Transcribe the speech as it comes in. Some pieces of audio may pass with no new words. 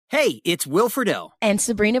Hey, it's Will Friedle. And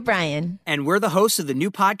Sabrina Bryan. And we're the hosts of the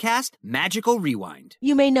new podcast, Magical Rewind.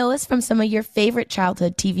 You may know us from some of your favorite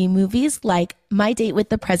childhood TV movies like My Date with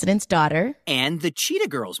the President's Daughter and the Cheetah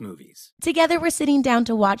Girls movies. Together, we're sitting down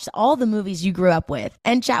to watch all the movies you grew up with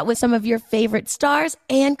and chat with some of your favorite stars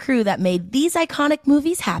and crew that made these iconic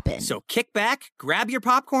movies happen. So kick back, grab your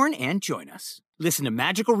popcorn, and join us. Listen to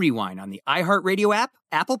Magical Rewind on the iHeartRadio app,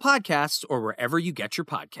 Apple Podcasts, or wherever you get your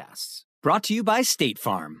podcasts. Brought to you by State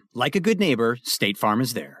Farm. Like a good neighbor, State Farm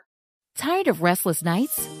is there. Tired of restless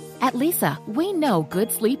nights? At Leesa, we know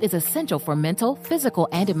good sleep is essential for mental, physical,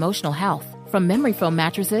 and emotional health. From memory foam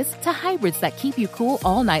mattresses to hybrids that keep you cool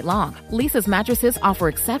all night long, Leesa's mattresses offer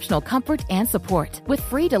exceptional comfort and support with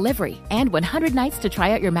free delivery and 100 nights to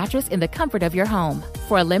try out your mattress in the comfort of your home.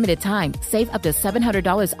 For a limited time, save up to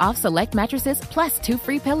 $700 off select mattresses plus 2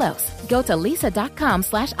 free pillows. Go to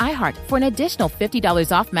leesa.com/iHeart for an additional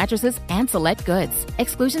 $50 off mattresses and select goods.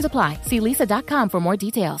 Exclusions apply. See leesa.com for more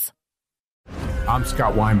details. I'm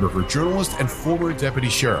Scott Weinberger, journalist and former deputy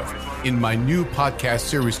sheriff. In my new podcast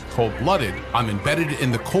series, Cold Blooded, I'm embedded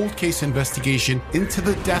in the cold case investigation into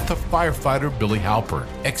the death of firefighter Billy Halpern.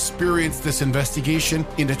 Experience this investigation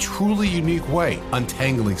in a truly unique way,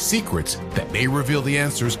 untangling secrets that may reveal the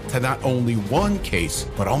answers to not only one case,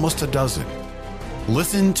 but almost a dozen.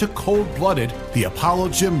 Listen to Cold Blooded, the Apollo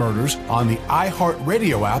Gym Murders on the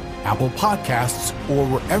iHeartRadio app, Apple Podcasts, or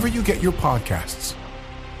wherever you get your podcasts.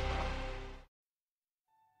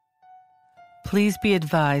 Please be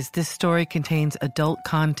advised this story contains adult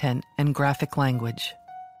content and graphic language.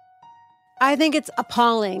 I think it's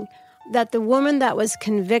appalling that the woman that was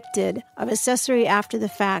convicted of accessory after the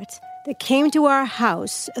fact that came to our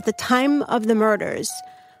house at the time of the murders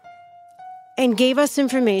and gave us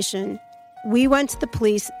information, we went to the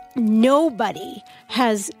police. Nobody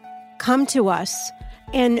has come to us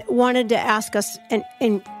and wanted to ask us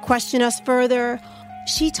and question us further.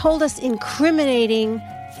 She told us incriminating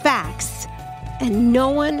facts, and no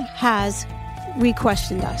one has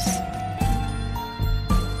re-questioned us.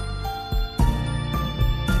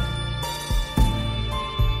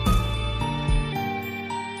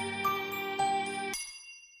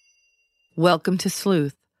 Welcome to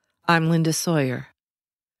Sleuth. I'm Linda Sawyer.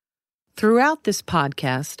 Throughout this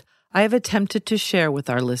podcast, I have attempted to share with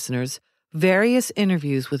our listeners various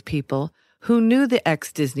interviews with people who knew the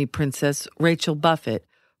ex-Disney princess Rachel Buffett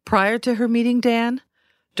prior to her meeting Dan,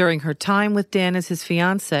 during her time with Dan as his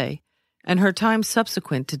fiancé, and her time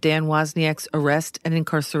subsequent to Dan Wozniak's arrest and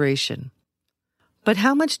incarceration. But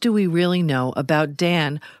how much do we really know about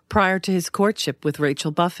Dan prior to his courtship with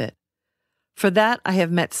Rachel Buffett? For that, I have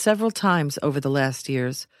met several times over the last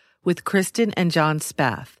years with Kristen and John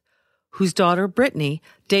Spath, whose daughter Brittany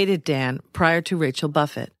dated Dan prior to Rachel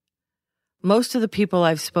Buffett. Most of the people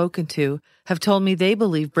I've spoken to have told me they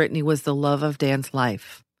believe Brittany was the love of Dan's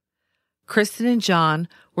life. Kristen and John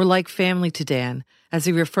were like family to Dan, as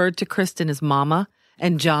he referred to Kristen as Mama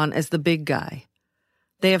and John as the big guy.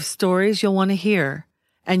 They have stories you'll want to hear,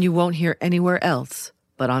 and you won't hear anywhere else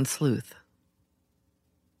but on Sleuth.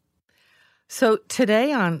 So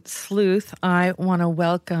today on Sleuth, I want to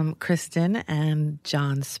welcome Kristen and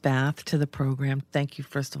John Spath to the program. Thank you,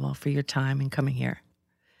 first of all, for your time and coming here.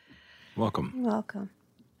 Welcome. Welcome.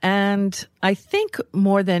 And I think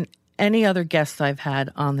more than any other guests I've had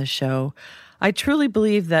on the show, I truly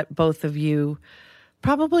believe that both of you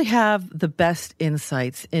probably have the best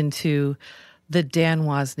insights into the Dan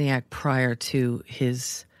Wozniak prior to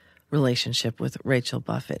his relationship with Rachel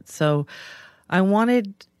Buffett. So I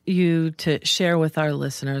wanted you to share with our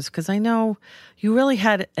listeners, because I know you really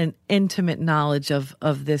had an intimate knowledge of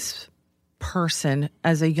this person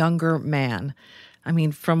as a younger man. I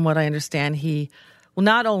mean, from what I understand, he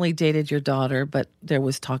not only dated your daughter, but there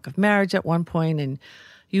was talk of marriage at one point, and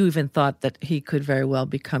you even thought that he could very well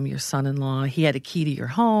become your son-in-law. He had a key to your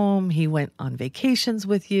home. He went on vacations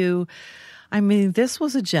with you. I mean, this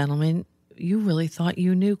was a gentleman you really thought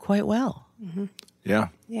you knew quite well. Mm-hmm. Yeah.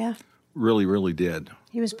 Yeah. Really, really did.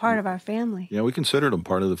 He was part of our family. Yeah, we considered him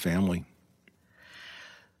part of the family.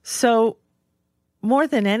 So, more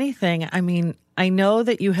than anything, I mean, I know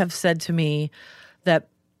that you have said to me that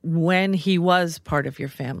when he was part of your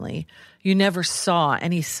family, you never saw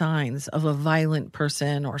any signs of a violent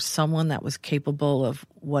person or someone that was capable of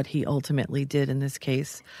what he ultimately did in this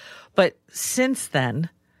case. But since then,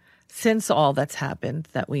 since all that's happened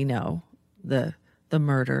that we know, the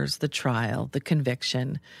murders, the trial, the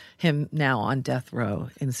conviction, him now on death row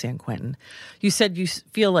in San Quentin, you said you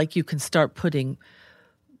feel like you can start putting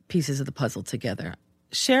pieces of the puzzle together.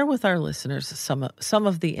 Share with our listeners some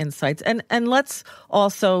of the insights, and let's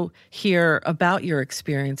also hear about your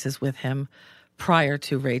experiences with him prior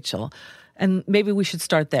to Rachel. And maybe we should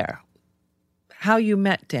start there. How you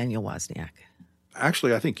met Daniel Wozniak.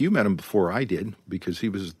 Actually, I think you met him before I did because he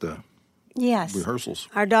was at the Yes. rehearsals.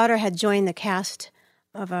 Our daughter had joined the cast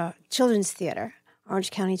of a children's theater, Orange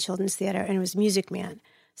County Children's Theater, and it was Music Man.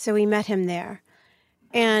 So we met him there.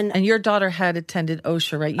 And your daughter had attended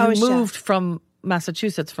OSHA, right? You OSHA. moved from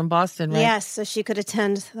Massachusetts, from Boston, right? yes, so she could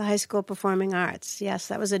attend the High School of Performing Arts. Yes,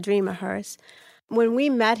 that was a dream of hers. When we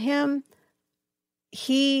met him,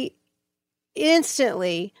 he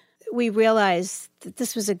instantly, we realized that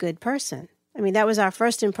this was a good person. I mean, that was our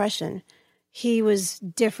first impression. He was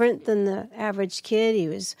different than the average kid.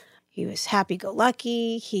 He was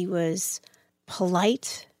happy-go-lucky. He was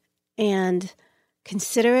polite and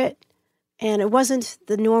considerate, and it wasn't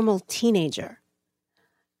the normal teenager.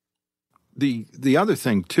 The other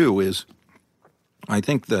thing too is, I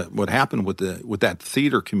think that what happened with that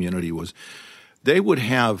theater community was they would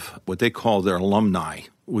have what they call their alumni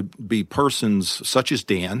would be persons such as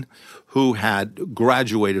Dan who had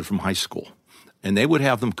graduated from high school, and they would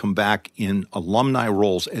have them come back in alumni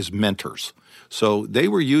roles as mentors. So they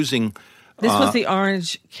were using This was the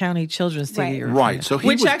Orange County Children's Theater. Right. you were Right. referring to. So he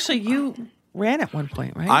which was- actually you ran at one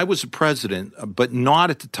point, right? I was the president, but not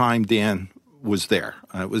at the time Dan was there.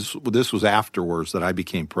 This was afterwards that I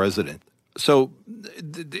became president. So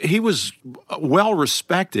he was well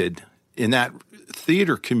respected in that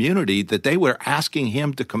theater community that they were asking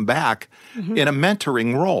him to come back in a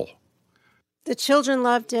mentoring role. The children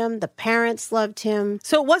loved him. The parents loved him.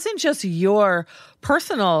 So it wasn't just your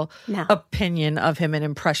personal No. opinion of him and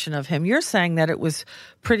impression of him. You're saying that it was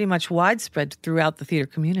pretty much widespread throughout the theater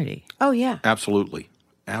community. Oh, yeah. Absolutely.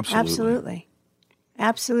 Absolutely.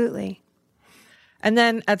 Absolutely. And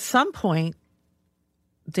then at some point,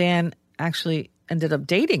 Dan actually ended up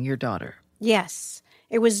dating your daughter. Yes.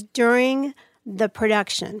 It was during the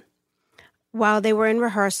production while they were in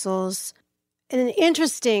rehearsals. And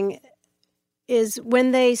interesting is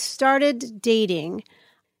when they started dating,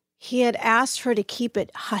 he had asked her to keep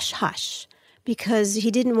it hush-hush because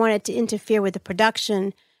he didn't want it to interfere with the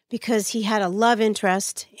production because he had a love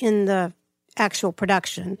interest in the actual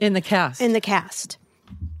production. In the cast. In the cast.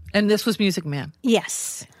 And this was Music Man.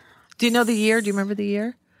 Yes. Do you know the year? Do you remember the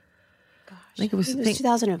year? I think it was,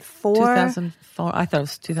 2004. 2004. I thought it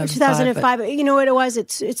was 2005. 2005. But you know what it was?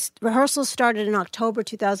 It's rehearsals started in October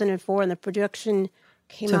 2004, and the production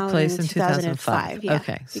came Took out place in in 2005. Yeah,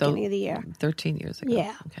 Okay, so beginning of the year. 13 years ago.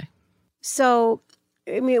 Yeah. Okay. So,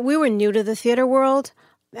 I mean, we were new to the theater world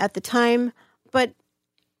at the time, but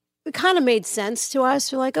it kind of made sense to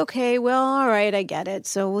us. We're like, okay, well, all right, I get it.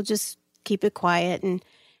 So we'll just keep it quiet. And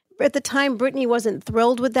at the time, Brittany wasn't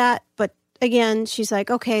thrilled with that, but again, she's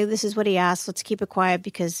like, okay, this is what he asked. Let's keep it quiet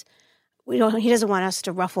because he doesn't want us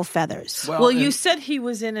to ruffle feathers. Well, you said he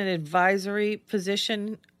was in an advisory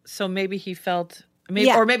position, so maybe he felt,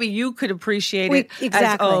 Yeah. or maybe you could appreciate it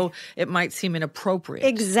exactly. as, oh, it might seem inappropriate.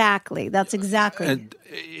 Exactly. That's exactly. And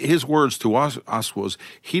his words to us was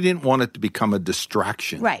he didn't want it to become a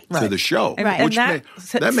distraction Right. to the show, And, Right. and which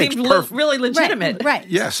that makes seemed perfect. really legitimate. Right.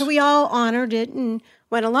 Yes. So we all honored it and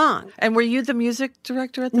went along. And were you the music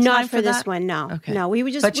director at the time? Not for that? this one, no. Okay. No, we were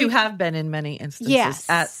just... But you have been in many instances Yes.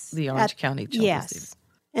 at the Orange County Children's Yes. Theater.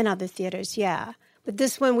 And other theaters, yeah. But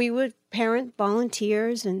this one, we would parent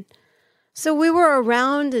volunteers. And so we were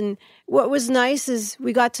around. And what was nice is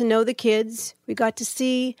we got to know the kids. We got to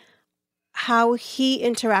see how he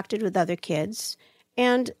interacted with other kids.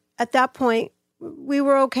 And at that point, we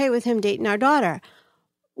were okay with him dating our daughter.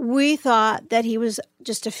 We thought that he was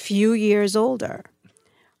just a few years older.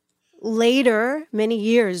 Later, many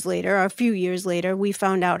years later, or a few years later, we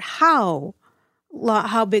found out how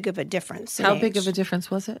big of a difference. in How big age. of a difference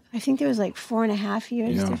was it? I think there was like 4.5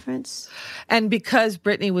 years Yeah. difference. And because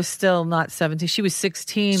Brittany was still not 17, she was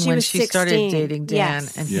 16 She when was she started 16, dating Dan,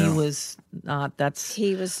 yes. and Yeah. he was not. That's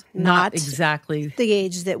He was not not exactly. the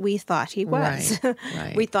age that we thought he was. Right,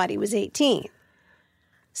 right. We thought he was 18.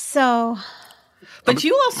 So, But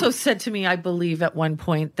you also said to me, I believe, at one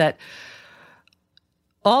point that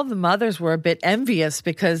all the mothers were a bit envious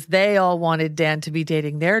because they all wanted Dan to be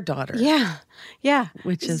dating their daughter. yeah.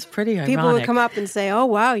 Which is pretty ironic. People would come up and say, "Oh,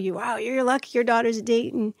 wow, you're lucky your daughter's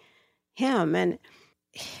dating him." And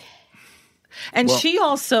And she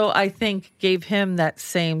also, I think, gave him that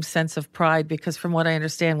same sense of pride because from what I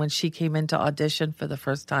understand, when she came into audition for the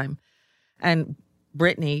first time, and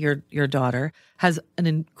Brittany, your daughter, has an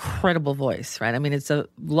incredible voice, right? I mean, it's a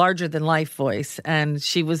larger-than-life voice, and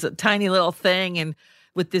she was a tiny little thing and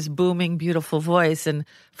with this booming, beautiful voice. And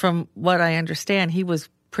from what I understand, he was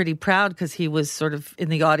pretty proud because he was sort of in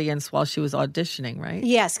the audience while she was auditioning, right?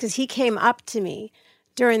 yes, because he came up to me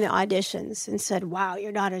during the auditions and said, wow,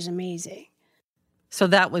 your daughter's amazing. So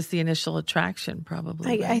that was the initial attraction,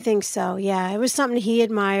 probably. I think so, yeah. It was something he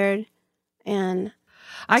admired and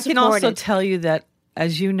I can also supported. tell you that,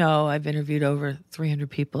 as you know, I've interviewed over 300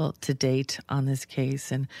 people to date on this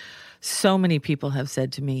case, and so many people have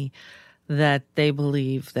said to me that they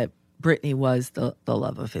believe that Brittany was the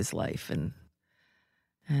love of his life, and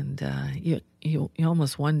you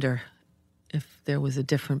almost wonder if there was a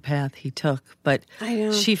different path he took. But I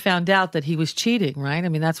know. she found out that he was cheating, right? I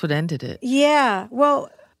mean, that's what ended it. Yeah, well,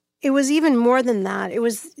 it was even more than that. It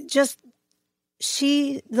was just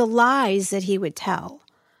the lies that he would tell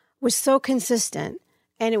was so consistent,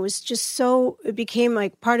 and it became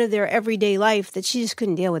like part of their everyday life that she just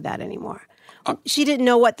couldn't deal with that anymore. She didn't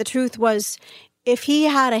know what the truth was. If he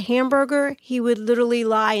had a hamburger, he would literally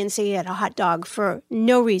lie and say he had a hot dog for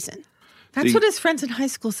no reason. That's what his friends in high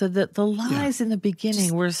school said, that the lies in the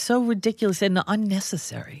beginning were so ridiculous and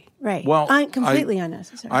unnecessary. Right. Well, completely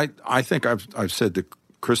unnecessary. I think I've said to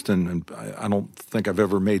Kristen, and I don't think I've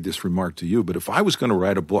ever made this remark to you, but if I was going to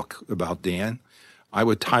write a book about Dan, I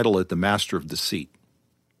would title it The Master of Deceit.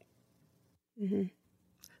 Mm-hmm.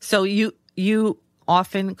 So you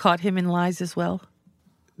often caught him in lies as well?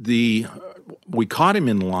 We caught him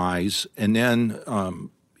in lies, and then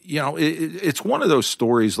it's one of those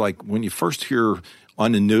stories like when you first hear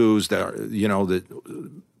on the news that that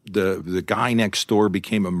the guy next door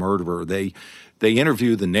became a murderer. They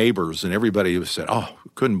interviewed the neighbors, and everybody said, "Oh,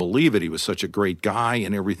 couldn't believe it. He was such a great guy,"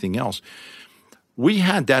 and everything else. We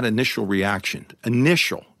had that initial reaction.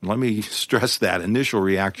 Let me stress that initial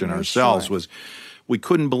reaction ourselves was we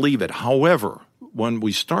couldn't believe it. However, when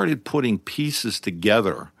we started putting pieces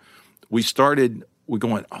together, we're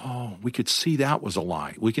going, oh, we could see that was a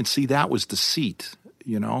lie. We can see that was deceit,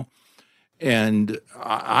 And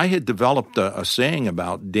I had developed a saying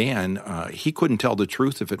about Dan. He couldn't tell the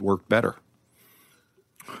truth if it worked better.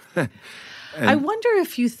 I wonder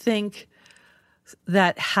if you think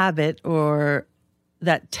that habit or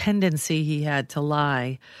that tendency he had to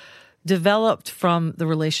lie developed from the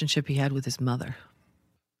relationship he had with his mother.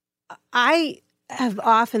 I have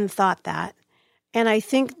often thought that, and I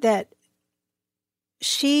think that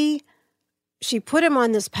she put him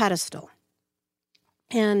on this pedestal,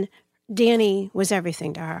 and Danny was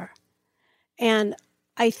everything to her. And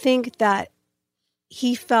I think that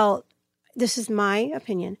he felt, this is my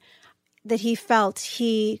opinion, that he felt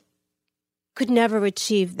he could never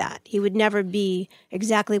achieve that. He would never be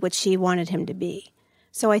exactly what she wanted him to be.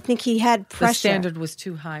 So I think he had pressure. The standard was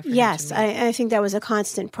too high for him Yes, to meet. I think that was a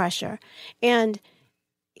constant pressure. And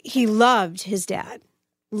he loved his dad.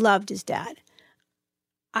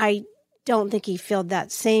 I don't think he felt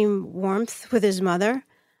that same warmth with his mother.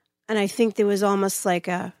 And I think there was almost like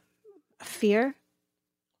a fear.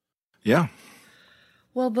 Yeah.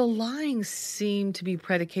 Well, the lying seemed to be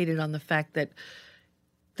predicated on the fact that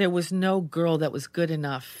there was no girl that was good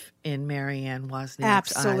enough in Marianne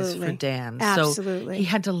Wozniak's eyes for Dan. Absolutely. So he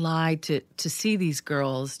had to lie to see these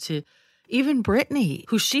girls, to even Brittany,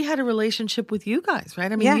 who she had a relationship with you guys,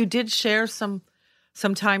 right? I mean, you did share some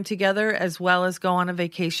time together as well as go on a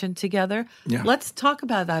vacation together. Yeah. Let's talk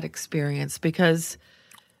about that experience because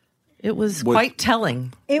it was quite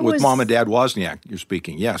telling. With Mom and Dad Wozniak, you're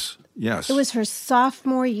speaking. Yes. It was her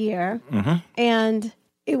sophomore year, and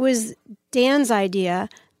it was Dan's idea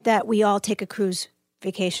that we all take a cruise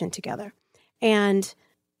vacation together. And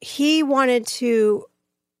he wanted to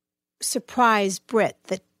surprise Britt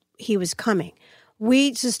that he was coming.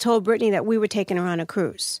 We just told Brittany that we were taking her on a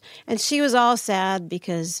cruise. And she was all sad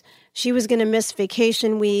because she was going to miss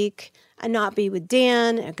vacation week and not be with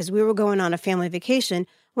Dan because we were going on a family vacation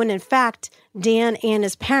when, in fact, Dan and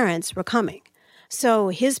his parents were coming. So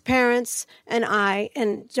his parents and I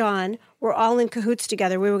and John were all in cahoots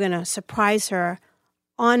together. We were going to surprise her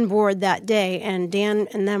on board that day, and Dan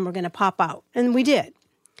and them were going to pop out. And we did.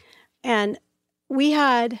 And we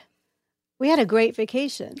had a great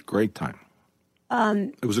vacation. Great time.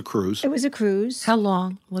 It was a cruise. It was a cruise. How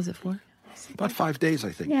long was it for? About 5 days,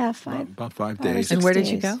 I think. Yeah, about 5 days. And where did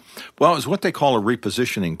you go? Well, it was what they call a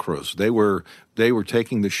repositioning cruise. They were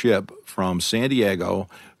taking the ship from San Diego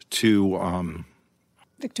to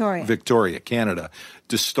Victoria, Canada,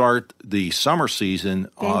 to start the summer season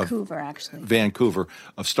Vancouver,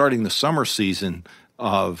 of starting the summer season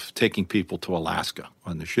of taking people to Alaska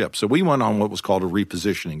on the ship. So we went on what was called a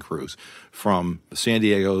repositioning cruise from San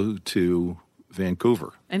Diego to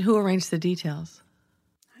Vancouver. And who arranged the details?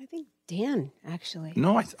 I think Dan, actually.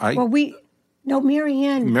 No, No,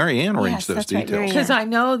 Marianne. Marianne arranged Yes, those that's right, details. Marianne. Because I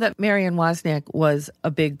know that Marianne Wozniak was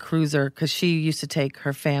a big cruiser because she used to take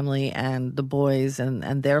her family and the boys and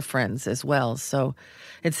their friends as well. So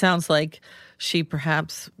it sounds like she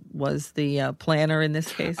perhaps was the planner in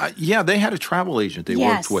this case. Yeah, they had a travel agent they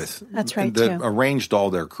Yes, worked with. that's right, that too. arranged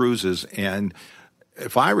all their cruises. And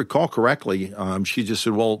if I recall correctly, she just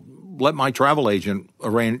said, well, let my travel agent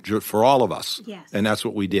arrange it for all of us. Yes. And that's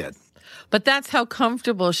what we did. But that's how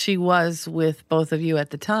comfortable she was with both of you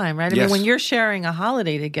at the time, right? I Yes. mean, when you're sharing a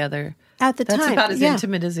holiday together, At the that's time, about as yeah.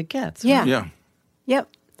 intimate as it gets. Yeah. right? Yeah. Yep.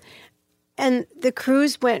 And the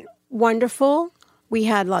cruise went wonderful. We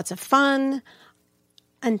had lots of fun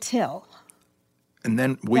until And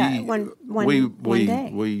then one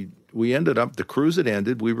day. we ended up, the cruise had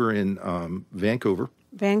ended. We were in Vancouver,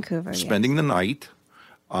 Vancouver. spending the night.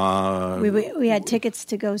 We had tickets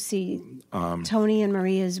to go see Tony and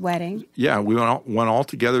Maria's wedding. Yeah, we went all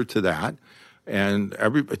together to that. And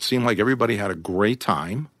it seemed like everybody had a great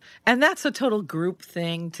time. And that's a total group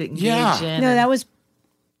thing to engage Yeah. in. No, it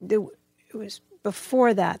was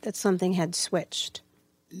before that something had switched.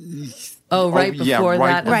 right yeah, before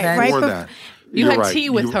that Right, event. right before bef- that. You You're had right. tea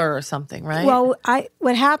with her or something, right? Well,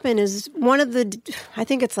 what happened is I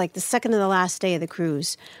think it's like the second to the last day of the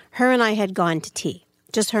cruise, her and I had gone to tea,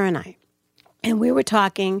 just her and I. And we were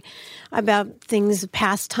talking about things,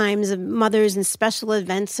 past times of mothers and special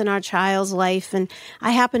events in our child's life. And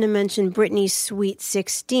I happened to mention Brittany's Sweet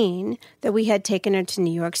 16, that we had taken her to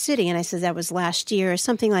New York City. And I said that was last year or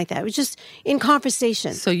something like that. It was just in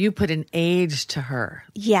conversation. So you put an age to her,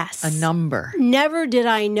 Yes. a number. Never did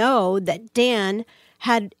I know that Dan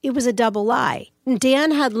it was a double lie. Dan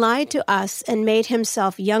had lied to us and made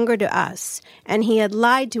himself younger to us, and he had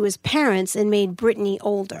lied to his parents and made Brittany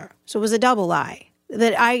older. So it was a double lie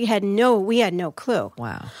that we had no clue.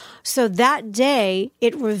 Wow. So that day,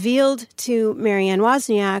 it revealed to Marianne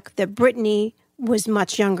Wozniak that Brittany was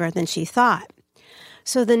much younger than she thought.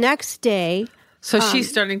 So the next day, So she's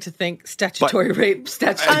starting to think statutory rape,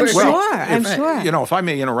 statutory I'm rape. sure, I'm sure. You know, if I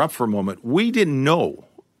may interrupt for a moment, we didn't know.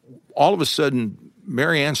 All of a sudden,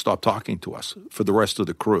 Marianne stopped talking to us for the rest of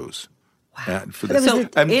the cruise. Wow.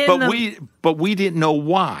 But we didn't know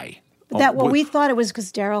why. we thought it was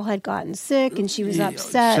because Daryl had gotten sick and she was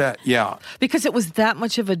upset. Yeah. Because it was that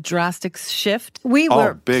much of a drastic shift. We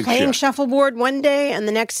were big playing shift. shuffleboard one day, and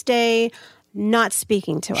the next day, not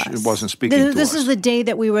speaking to us. She wasn't speaking to This us. is the day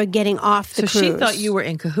that we were getting off the So cruise. she thought you were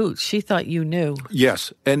in cahoots. She thought you knew.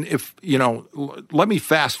 Yes. And if, let me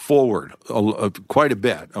fast forward quite a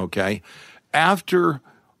bit, okay? After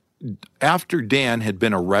Dan had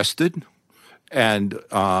been arrested and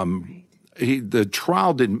the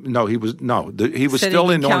trial didn't, he was Sitting still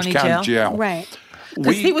in in Orange county County jail. Right.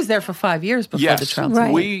 Because he was there for 5 years before the Yes, trial.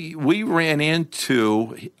 Right. we ran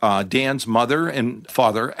into Dan's mother and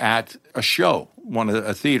father at a show,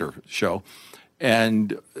 a theater show,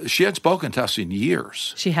 and she hadn't spoken to us in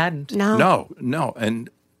years. She hadn't. No. No, and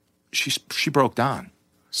she broke down.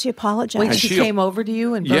 She apologized. Wait, And she she- came over to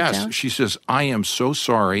you and broke Yes, down? she says, I am so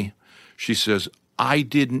sorry. She says, I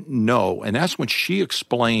didn't know, and that's when she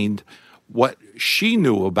explained what she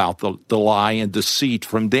knew about the lie and deceit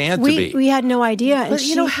from Dan to me. we had no idea. And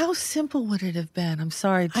But, how simple would it have been? I'm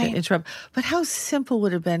sorry to interrupt. But how simple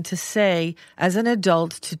would it have been to say, as an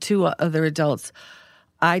adult to two other adults,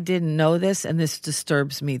 I didn't know this, and this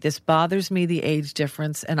disturbs me. This bothers me, the age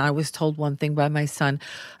difference, and I was told one thing by my son.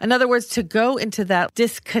 In other words, to go into that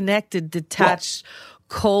disconnected, detached,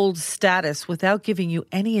 cold status without giving you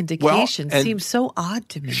any indication and seems so odd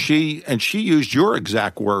to me. She used your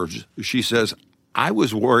exact words. She says, I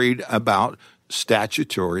was worried about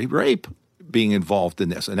statutory rape being involved in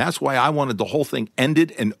this, and that's why I wanted the whole thing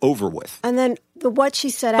ended and over with. And then what she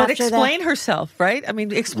said But after explain that. herself, right? I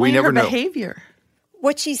mean, explain never her know. behavior.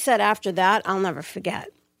 What she said after that, I'll never forget.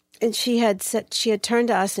 And she had turned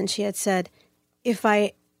to us and she had said, if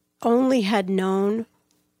I only had known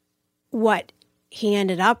what he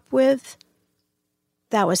ended up with,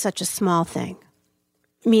 that was such a small thing.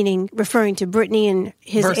 Meaning, referring to Brittany and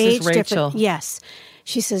his Versus age Rachel. difference. Yes.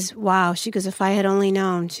 She says, wow. She goes, if I had only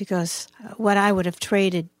known, she goes, what I would have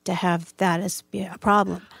traded to have that as be a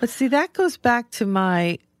problem. But see, that goes back to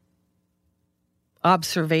my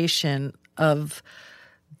observation of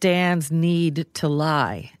Dan's need to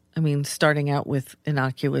lie. I mean, starting out with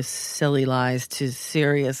innocuous, silly lies to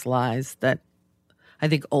serious lies that I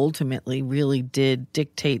think ultimately really did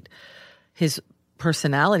dictate his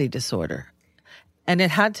personality disorder. And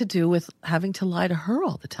it had to do with having to lie to her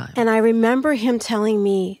all the time. And I remember him telling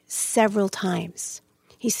me several times,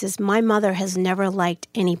 he says, my mother has never liked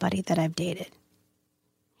anybody that I've dated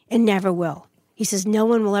and never will. He says, no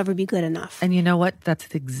one will ever be good enough. And you know what? That's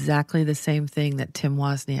exactly the same thing that Tim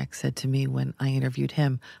Wozniak said to me when I interviewed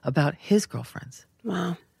him about his girlfriends.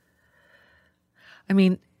 Wow. I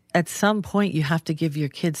mean, at some point, you have to give your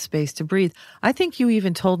kids space to breathe. I think you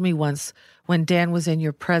even told me once when Dan was in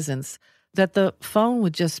your presence that the phone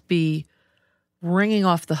would just be ringing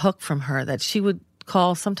off the hook from her, that she would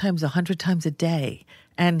call sometimes 100 times a day.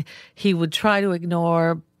 And he would try to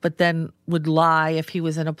ignore, but then would lie if he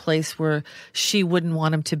was in a place where she wouldn't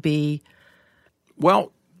want him to be.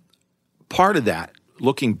 Well, part of that,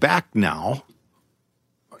 looking back now,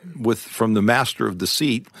 from the Master of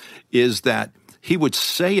Deceit, is that he would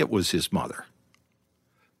say it was his mother.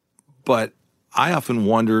 But I often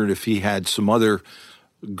wondered if he had some other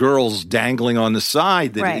girls dangling on the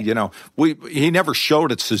side that, right. He never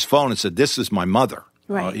showed us his phone and said, this is my mother.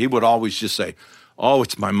 Right. He would always just say, oh,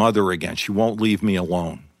 it's my mother again. She won't leave me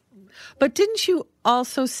alone. But didn't you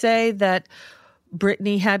also say that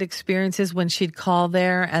Brittany had experiences when she'd call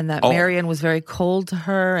there and that Marion was very cold to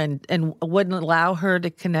her and wouldn't allow her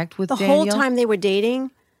to connect with Daniel? The whole time they were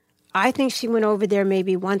dating, I think she went over there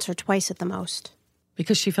maybe once or twice at the most.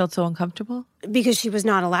 Because she felt so uncomfortable? Because she was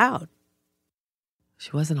not allowed.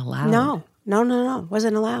 She wasn't allowed? No.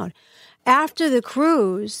 Wasn't allowed. After the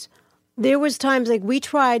cruise, there was times like we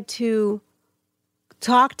tried to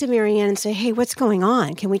talk to Marianne and say, hey, what's going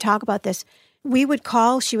on? Can we talk about this? We would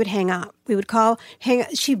call, she would hang up. We would call, hang up.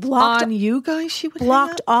 She blocked. On you guys, she would blocked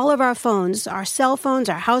hang up? all of our phones, our cell phones,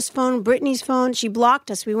 our house phone, Brittany's phone. She blocked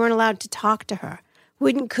us. We weren't allowed to talk to her.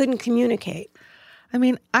 Couldn't communicate. I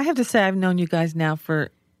mean, I have to say I've known you guys now for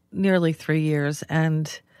nearly 3 years.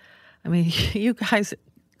 And I mean, you guys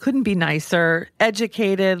couldn't be nicer,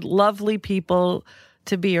 educated, lovely people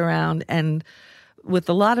to be around, and with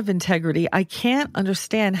a lot of integrity. I can't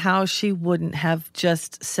understand how she wouldn't have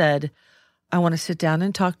just said, I want to sit down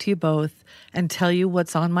and talk to you both and tell you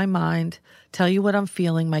what's on my mind, tell you what I'm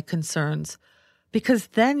feeling, my concerns, because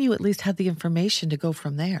then you at least had the information to go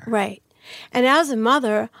from there. Right. And as a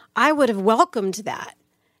mother, I would have welcomed that.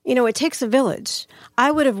 It takes a village.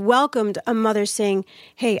 I would have welcomed a mother saying,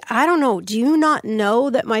 hey, I don't know, do you not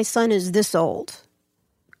know that my son is this old?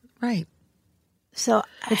 Right. So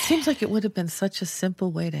it seems like it would have been such a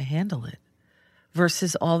simple way to handle it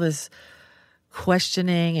versus all this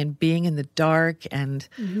questioning and being in the dark and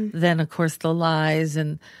then, of course, the lies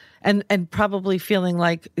and probably feeling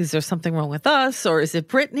like, is there something wrong with us or is it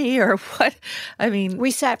Brittany or what? I mean,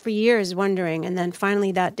 we sat for years wondering, and then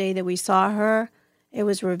finally that day that we saw her, it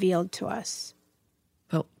was revealed to us.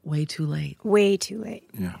 But way too late. Way too late.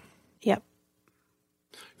 Yeah. Yep.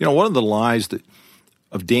 One of the lies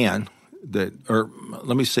of Dan or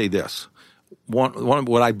let me say this, one of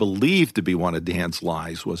what I believe to be one of Dan's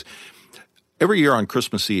lies was every year on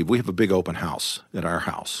Christmas Eve, we have a big open house at our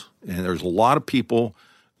house. And there's a lot of people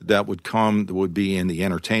that would come that would be in the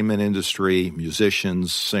entertainment industry,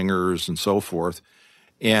 musicians, singers, and so forth.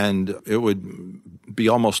 And it would be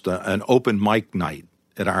almost an open mic night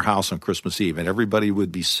at our house on Christmas Eve. And everybody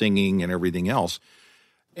would be singing and everything else.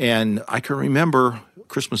 And I can remember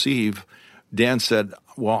Christmas Eve, Dan said,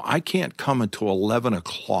 well, I can't come until 11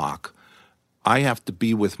 o'clock. I have to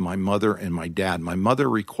be with my mother and my dad. My mother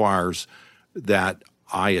requires that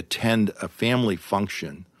I attend a family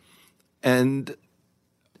function. And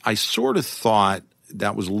I sort of thought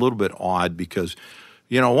that was a little bit odd because,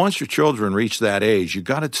 once your children reach that age, you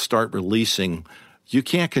got to start releasing. You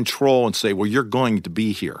can't control and say, well, you're going to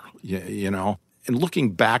be here, And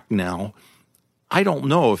looking back now, I don't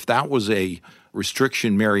know if that was a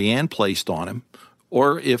restriction Marianne placed on him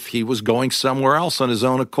or if he was going somewhere else on his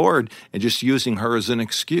own accord and just using her as an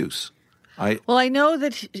excuse. I know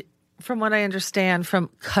that from what I understand from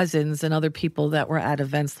cousins and other people that were at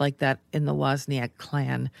events like that in the Wozniak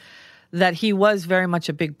clan, that he was very much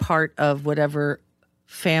a big part of whatever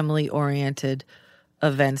family-oriented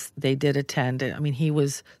events they did attend. I mean, he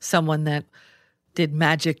was someone that did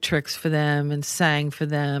magic tricks for them and sang for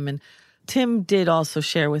them. And Tim did also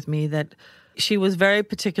share with me that she was very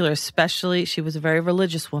particular, especially she was a very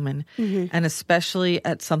religious woman, and especially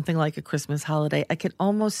at something like a Christmas holiday. I could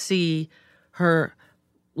almost see her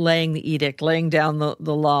laying the edict, laying down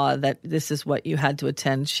the law that this is what you had to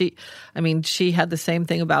attend. She had the same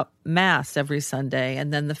thing about Mass every Sunday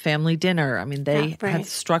and then the family dinner. I mean, they had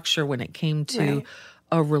structure when it came to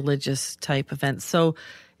a religious type event. So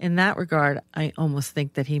in that regard, I almost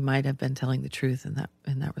think that he might have been telling the truth in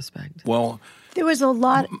that respect. Well, there was a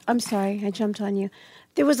lot. I'm sorry, I jumped on you.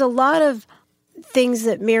 There was a lot of things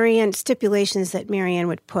that stipulations that Marianne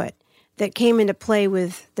would put that came into play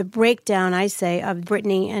with the breakdown, I say, of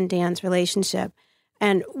Brittany and Dan's relationship.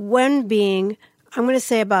 And one being I'm going to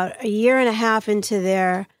say about a year and a half into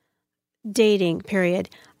their dating period,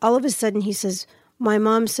 all of a sudden he says, my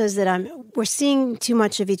mom says that we're seeing too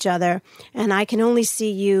much of each other, and I can only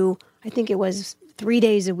see you, I think it was 3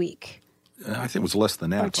 days a week. I think it was less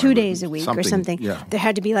than that. Or 2 days a week or something. Yeah. There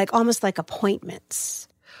had to be almost like appointments.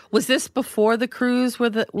 Was this before the cruise?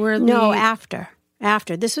 No, after.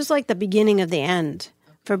 After. This was like the beginning of the end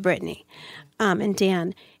for Brittany and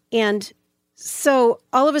Dan. And so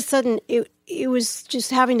all of a sudden it was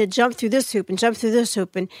just having to jump through this hoop and jump through this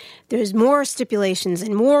hoop. And there's more stipulations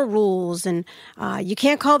and more rules. And you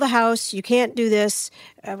can't call the house. You can't do this.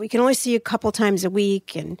 We can only see you a couple times a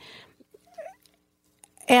week.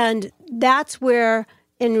 And that's where,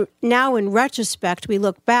 now in retrospect, we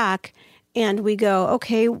look back and we go,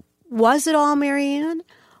 okay, was it all Marianne?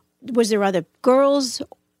 Was there other girls?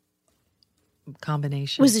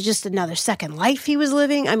 Combination. Was it just another second life he was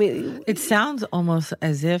living? I mean, it sounds almost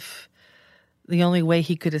as if the only way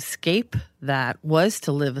he could escape that was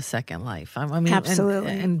to live a second life. I mean,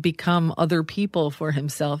 absolutely. And become other people for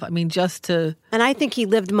himself. I mean, just to... And I think he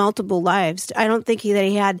lived multiple lives. I don't think that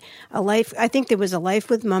he had a life. I think there was a life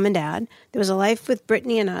with mom and dad. There was a life with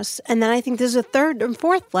Brittany and us. And then I think there's a third and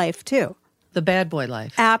fourth life, too. The bad boy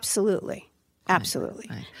life. Absolutely. Absolutely.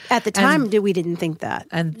 Right. At the time, we didn't think that.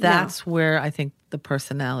 And that's where I think the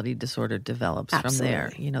personality disorder develops Absolutely. from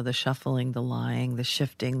there. You know, the shuffling, the lying, the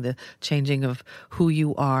shifting, the changing of who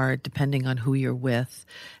you are depending on who you're with.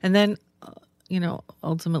 And then,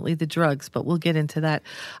 ultimately the drugs, but we'll get into that.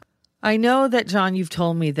 I know that, John, you've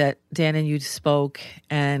told me that Dan and you spoke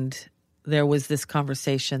and there was this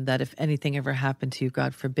conversation that if anything ever happened to you,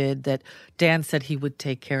 God forbid, that Dan said he would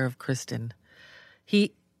take care of Kristen.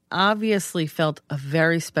 He obviously felt a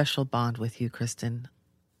very special bond with you, Kristen.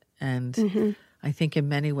 And I think in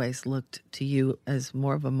many ways looked to you as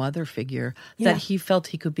more of a mother figure that he felt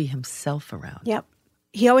he could be himself around. Yep.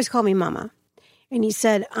 He always called me Mama. And he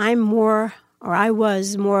said, I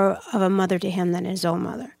was more of a mother to him than his own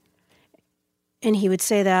mother. And he would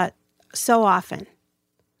say that so often.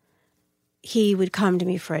 He would come to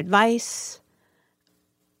me for advice.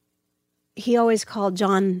 He always called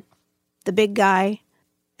John the big guy.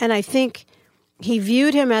 And I think he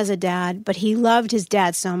viewed him as a dad, but he loved his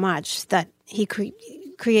dad so much that he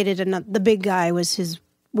created the big guy was his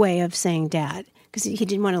way of saying dad, because he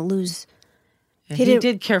didn't want to lose. He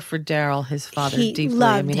did care for Daryl, his father, deeply.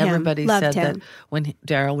 Loved him, everybody loved said him. that when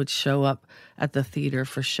Daryl would show up at the theater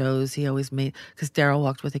for shows, he always made, because Daryl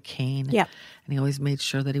walked with a cane, Yep. and he always made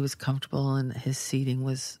sure that he was comfortable and his seating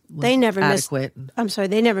was They never adequate.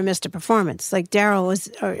 they never missed a performance. Like Daryl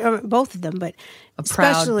was, or both of them, but A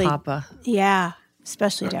proud especially papa. Yeah,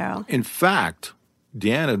 especially Daryl. In fact,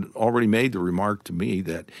 Dan had already made the remark to me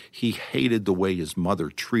that he hated the way his mother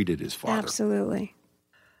treated his father. Absolutely.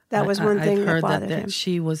 That was one thing I've heard that bothered that him.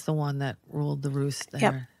 she was the one that ruled the roost there.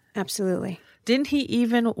 Yep, absolutely. Didn't he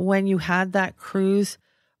even, when you had that cruise,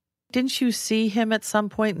 didn't you see him at some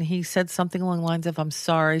point and he said something along the lines of, I'm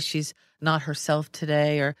sorry, she's not herself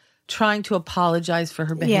today, or trying to apologize for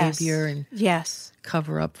her behavior and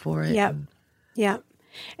cover up for it? Yep. Yep.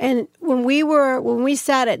 And when we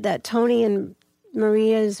sat at that Tony and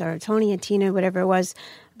Maria's, or Tony and Tina, whatever it was,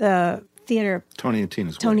 the theater. Tony and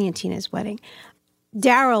Tina's wedding.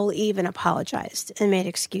 Daryl even apologized and made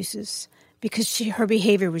excuses because her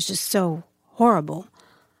behavior was just so horrible.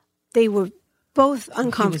 They were both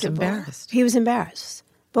uncomfortable. He was embarrassed.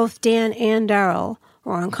 Both Dan and Daryl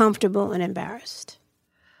were uncomfortable and embarrassed.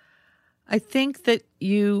 I think that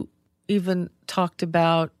you even talked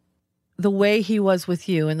about the way he was with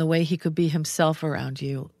you and the way he could be himself around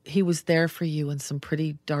you. He was there for you in some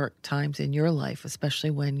pretty dark times in your life,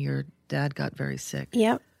 especially when your dad got very sick.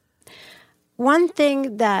 Yep. One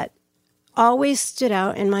thing that always stood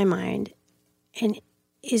out in my mind and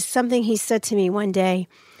is something he said to me one day,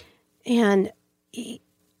 and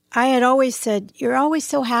I had always said, you're always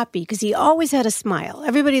so happy, because he always had a smile.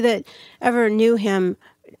 Everybody that ever knew him,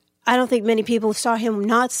 I don't think many people saw him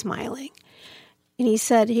not smiling. And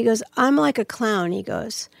he goes, I'm like a clown. He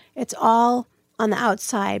goes, it's all on the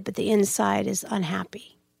outside, but the inside is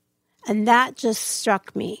unhappy. And that just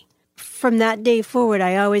struck me. From that day forward,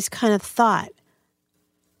 I always kind of thought,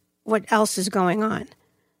 what else is going on?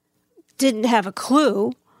 Didn't have a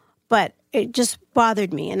clue, but it just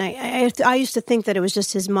bothered me. And I used to think that it was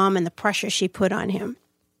just his mom and the pressure she put on him.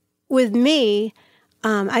 With me,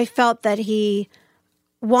 I felt that he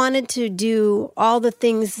wanted to do all the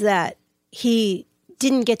things that he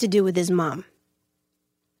didn't get to do with his mom.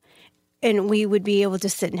 And we would be able to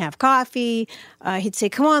sit and have coffee. He'd say,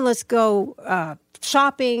 come on, let's go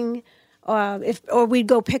shopping. or we'd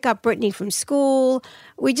go pick up Brittany from school.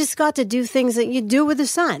 We just got to do things that you do with a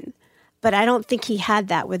son. But I don't think he had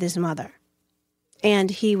that with his mother.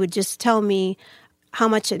 And he would just tell me how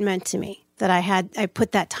much it meant to me that I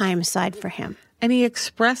put that time aside for him. And he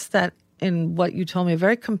expressed that in what you told me, a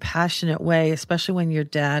very compassionate way, especially when your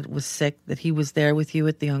dad was sick, that he was there with you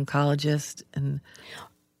at the oncologist. And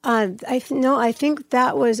I think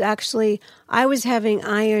that was actually, I was having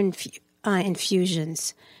iron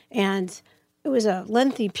infusions, and it was a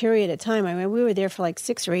lengthy period of time. I mean, we were there for like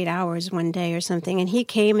 6 or 8 hours one day or something, and he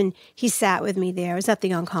came and he sat with me there. I was at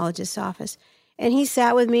the oncologist's office. And he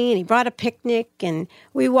sat with me, and he brought a picnic, and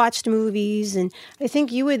we watched movies. And I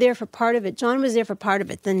think you were there for part of it. John was there for part of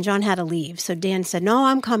it. Then John had to leave. So Dan said, no,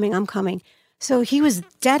 I'm coming. So he was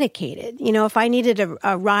dedicated. You know, if I needed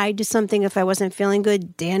a ride to something, if I wasn't feeling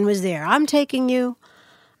good, Dan was there. I'm taking you.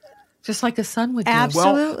 Just like a son would do.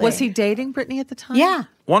 Absolutely. Well, was he dating Brittany at the time? Yeah.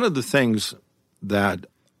 One of the things that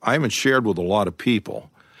I haven't shared with a lot of people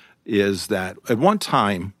is that at one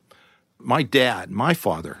time, my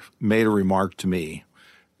father, made a remark to me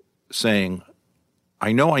saying,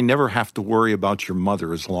 I know I never have to worry about your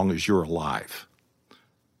mother as long as you're alive.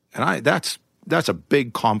 And that's a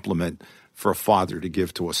big compliment for a father to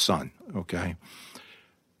give to a son, okay?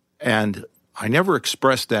 And I never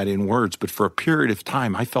expressed that in words, but for a period of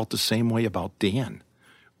time, I felt the same way about Dan,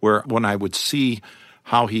 where when I would see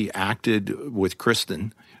how he acted with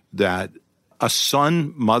Kristen, that a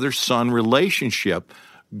mother-son relationship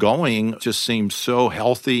going just seemed so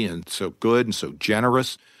healthy and so good and so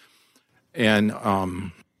generous. And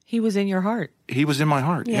he was in your heart. He was in my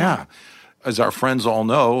heart, yeah. As our friends all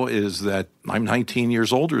know, is that I'm 19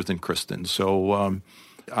 years older than Kristen. So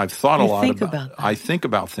I've thought a lot about that. I think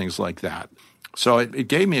about things like that. So it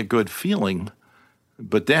gave me a good feeling.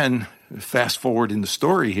 But then, fast forward in the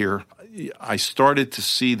story here, I started to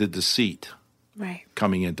see the deceit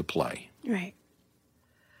coming into play. Right.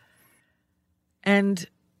 And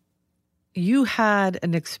you had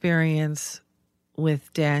an experience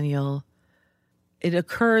with Daniel. It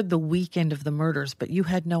occurred the weekend of the murders, but you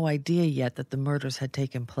had no idea yet that the murders had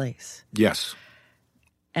taken place. Yes.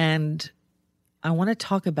 And I want to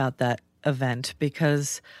talk about that event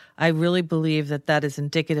because I really believe that that is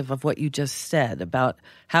indicative of what you just said about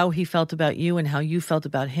how he felt about you and how you felt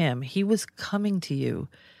about him. He was coming to you.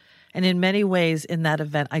 And in many ways in that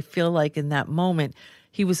event, I feel like in that moment,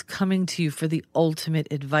 he was coming to you for the ultimate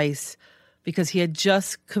advice because he had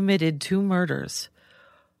just committed 2 murders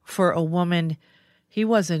for a woman he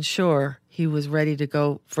wasn't sure he was ready to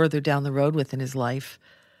go further down the road with in his life.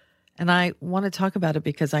 And I want to talk about it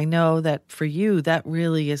because I know that for you, that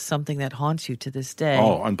really is something that haunts you to this day.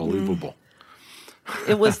 Oh, unbelievable.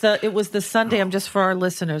 It was the Sunday. I'm just for our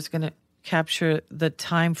listeners going to capture the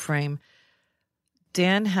time frame.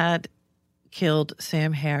 Dan had killed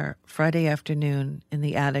Sam Hare Friday afternoon in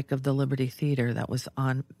the attic of the Liberty Theater. That was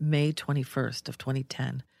on May 21st of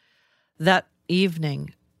 2010. That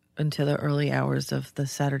evening, until the early hours of the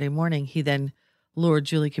Saturday morning, he then lured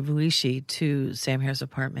Julie Kibuishi to Sam Hare's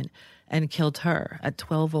apartment and killed her at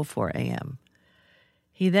 12:04 a.m.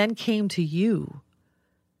 He then came to you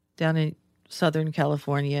down in Southern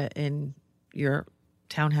California in your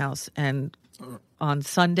townhouse, and on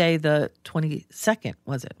Sunday the 22nd,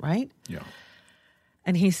 was it, right? Yeah.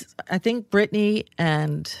 And I think Brittany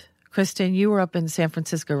and Kristen, you were up in San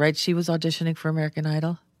Francisco, right? She was auditioning for American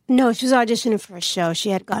Idol? No, she was auditioning for a show. She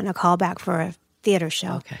had gotten a call back for a theater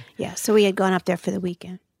show. Okay. Yeah, so we had gone up there for the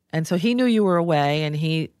weekend. And so he knew you were away, and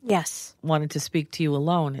he Yes. wanted to speak to you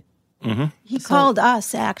alone. Mm-hmm. He called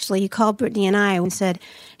us, actually. He called Brittany and I and said,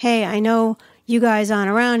 hey, I know you guys aren't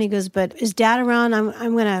around. He goes, but is Dad around? I'm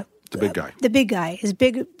going to... The big guy. The big guy. His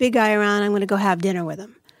big guy around. I'm going to go have dinner with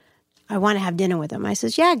him. I want to have dinner with him. I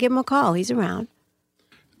says, yeah, give him a call. He's around.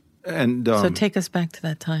 And so take us back to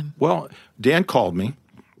that time. Well, Dan called me,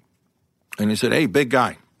 and he said, hey, big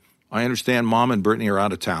guy, I understand Mom and Brittany are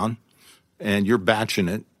out of town, and you're batching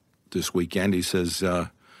it this weekend. He says,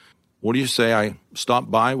 what do you say I stop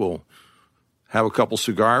by, we'll have a couple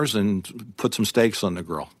cigars and put some steaks on the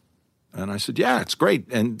grill? And I said, yeah, it's great.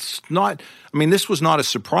 And it's not, I mean, this was not a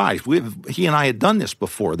surprise. He and I had done this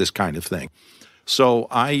before, this kind of thing. So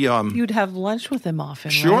I... You'd have lunch with him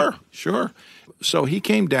often, Sure, right? sure. So he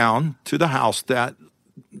came down to the house that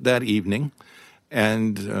evening,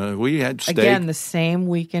 and we had steak. Again, the same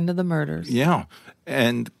weekend of the murders. Yeah.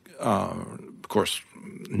 And, of course...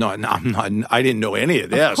 No, I'm not. I didn't know any of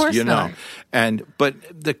this, of course you know. Not. But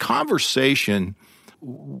the conversation,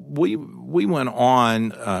 we went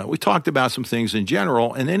on. We talked about some things in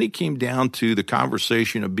general, and then it came down to the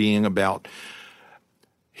conversation of being about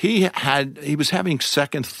he was having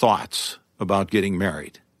second thoughts about getting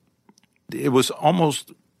married. It was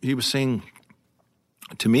almost, he was saying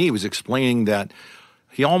to me, he was explaining that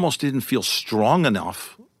he almost didn't feel strong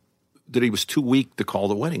enough, that he was too weak to call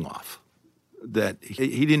the wedding off, that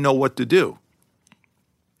he didn't know what to do.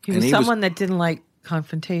 He was someone that didn't like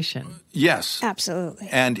confrontation. Yes. Absolutely.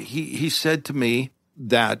 And he said to me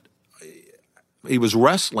that he was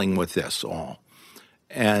wrestling with this all.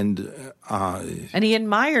 And he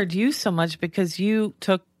admired you so much because you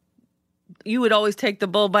would always take the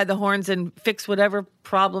bull by the horns and fix whatever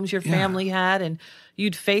problems your family had, and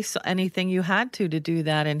you'd face anything you had to do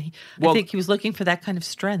that. And I think he was looking for that kind of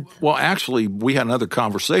strength. Well, actually, we had another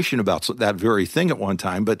conversation about that very thing at one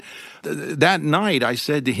time. But that night, I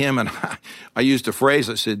said to him, and I used a phrase,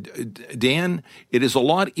 I said, Dan, it is a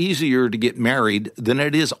lot easier to get married than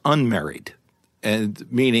it is unmarried.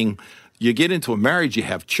 And meaning, you get into a marriage, you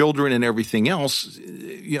have children and everything else.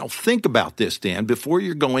 You know, think about this, Dan. Before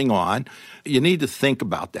you're going on, you need to think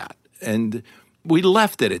about that. And we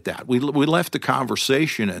left it at that. We left the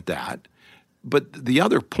conversation at that. But the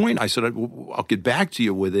other point I said, I'll get back to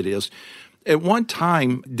you with it, is at one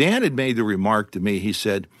time, Dan had made the remark to me, he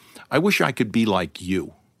said, I wish I could be like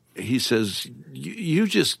you. He says, you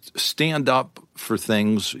just stand up for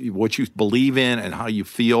things, what you believe in and how you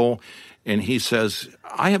feel. And he says,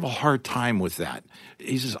 I have a hard time with that.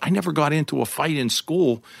 He says, I never got into a fight in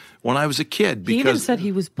school when I was a kid. Because, he even said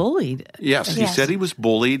he was bullied. Yes, he said he was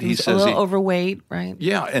bullied. He says a little overweight, right?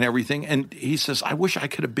 Yeah, and everything. And he says, I wish I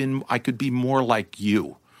could be more like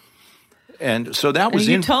you. And so that was.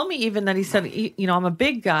 And you told me even that he said, you know, I'm a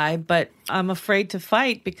big guy, but I'm afraid to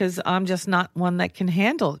fight because I'm just not one that can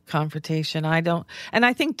handle confrontation. I don't. And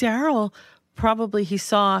I think Daryl, probably he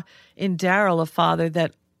saw in Daryl a father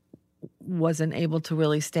that wasn't able to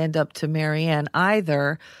really stand up to Marianne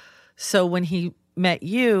either. So when he met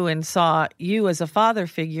you and saw you as a father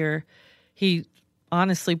figure, he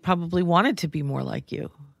honestly probably wanted to be more like you.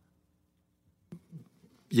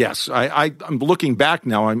 Yes, I'm looking back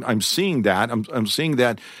now. I'm seeing that. I'm seeing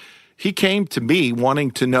that he came to me wanting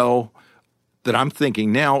to know that I'm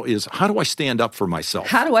thinking now is, how do I stand up for myself?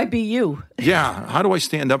 How do I be you? Yeah, how do I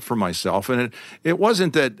stand up for myself? And it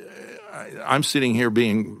wasn't that I'm sitting here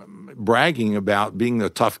bragging about being the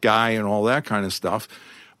tough guy and all that kind of stuff,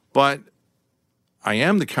 but I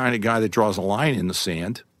am the kind of guy that draws a line in the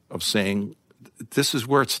sand of saying, this is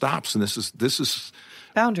where it stops, and this is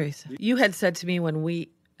boundaries. You had said to me when we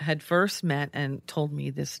had first met and told me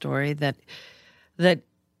this story that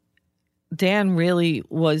Dan really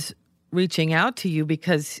was reaching out to you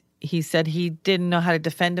because he said he didn't know how to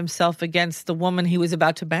defend himself against the woman he was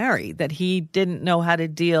about to marry, that he didn't know how to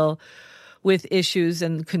deal with issues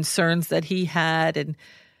and concerns that he had. And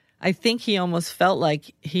I think he almost felt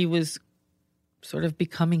like he was sort of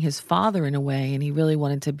becoming his father in a way, and he really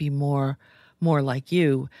wanted to be more like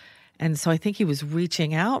you. And so I think he was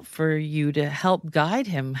reaching out for you to help guide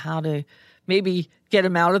him how to maybe get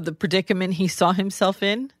him out of the predicament he saw himself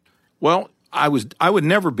in. Well, I would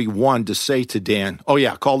never be one to say to Dan, oh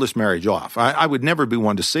yeah, call this marriage off. I would never be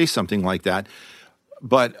one to say something like that.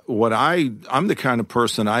 But I'm the kind of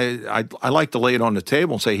person, I like to lay it on the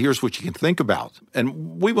table and say, here's what you can think about.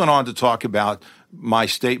 And we went on to talk about my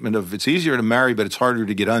statement of it's easier to marry, but it's harder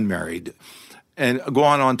to get unmarried. And go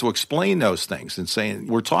on to explain those things and saying,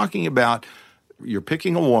 we're talking about you're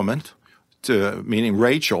picking a woman, meaning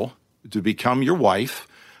Rachel, to become your wife,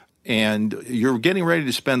 and you're getting ready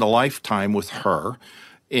to spend a lifetime with her,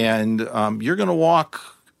 and you're going to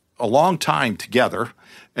walk a long time together,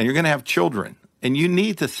 and you're going to have children. And you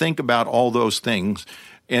need to think about all those things.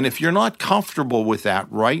 And if you're not comfortable with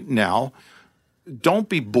that right now, don't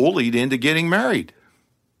be bullied into getting married.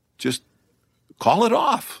 Just call it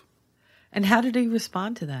off. And how did he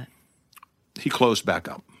respond to that? He closed back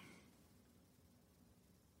up.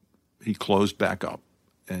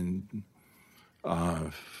 And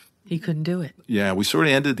he couldn't do it. Yeah, we sort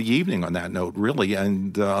of ended the evening on that note, really.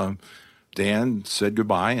 And Dan said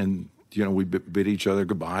goodbye, and we bid each other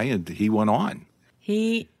goodbye, and he went on.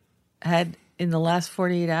 He had, in the last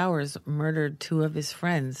 48 hours, murdered 2 of his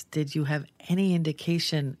friends. Did you have any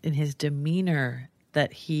indication in his demeanor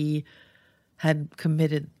that he had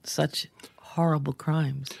committed such horrible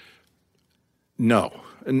crimes? No,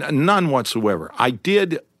 none whatsoever. I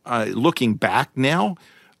did, looking back now,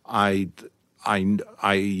 I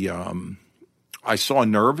saw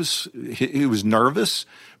nervous. He was nervous,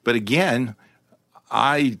 but again,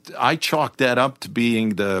 I chalked that up to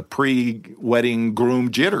being the pre-wedding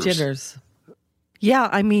groom jitters. Yeah,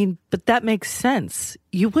 I mean, but that makes sense.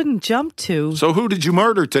 You wouldn't jump to. So who did you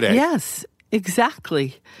murder today? Yes,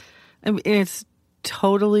 exactly. I mean,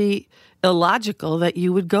 totally illogical that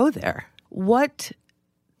you would go there. What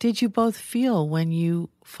did you both feel when you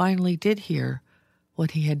finally did hear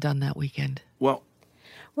what he had done that weekend? Well,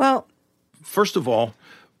 Well, first of all,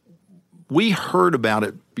 we heard about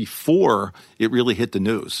it before it really hit the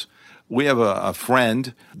news. We have a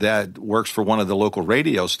friend that works for one of the local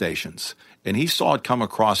radio stations, and he saw it come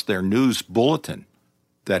across their news bulletin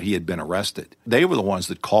that he had been arrested. They were the ones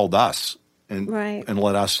that called us and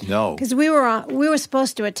let us know. because we were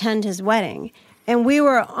supposed to attend his wedding, and we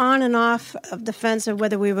were on and off of the fence of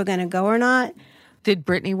whether we were going to go or not. Did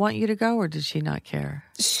Brittany want you to go, or did she not care?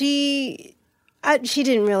 She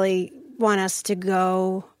didn't really want us to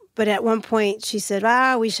go, but at one point she said,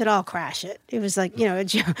 we should all crash it. It was like, a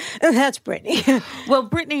joke. That's Brittany. Well,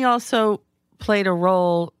 Brittany also played a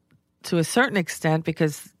role to a certain extent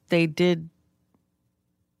because they did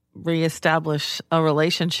reestablish a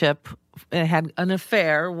relationship and had an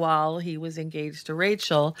affair while he was engaged to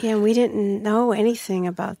Rachel. Yeah, we didn't know anything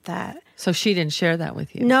about that. So she didn't share that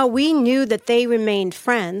with you? No, we knew that they remained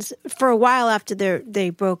friends. For a while after they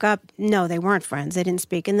broke up, no, they weren't friends. They didn't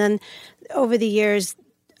speak. And then over the years,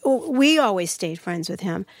 we always stayed friends with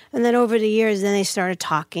him. And then over the years, then they started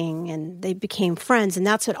talking and they became friends. And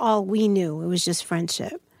that's all we knew. It was just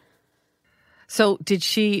friendship. So did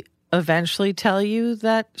she eventually tell you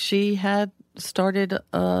that she had started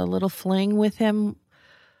a little fling with him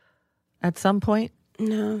at some point?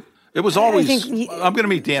 No. It was always, I'm going to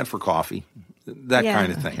meet Dan for coffee, that kind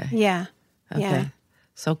of thing. Okay. Yeah. Okay. Yeah.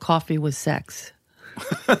 So coffee was sex.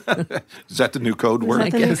 Is that the new code word? I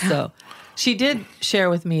guess so. She did share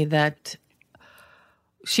with me that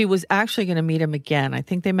she was actually going to meet him again. I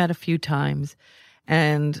think they met a few times.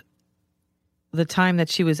 And the time that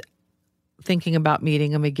she was thinking about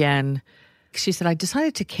meeting him again, she said, I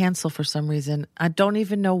decided to cancel for some reason. I don't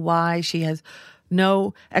even know why. She has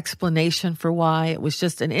no explanation for why. It was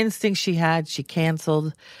just an instinct she had. She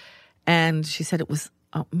canceled. And she said it was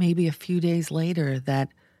maybe a few days later that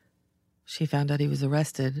she found out he was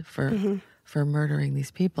arrested for murdering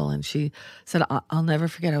these people. And she said, I'll never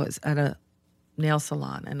forget. I was at a nail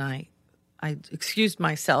salon and I excused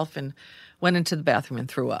myself and went into the bathroom and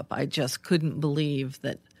threw up. I just couldn't believe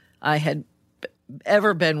that I had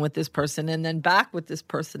ever been with this person and then back with this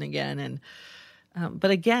person again. And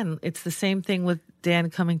but again, it's the same thing with Dan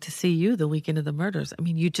coming to see you the weekend of the murders. I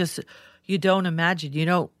mean, you don't imagine, you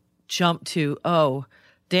don't jump to,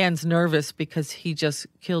 Dan's nervous because he just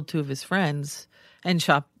killed two of his friends and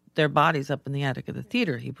chopped their bodies up in the attic of the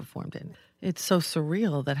theater he performed in. It's so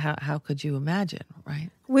surreal that how could you imagine, right?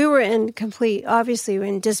 We were obviously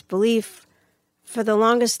in disbelief for the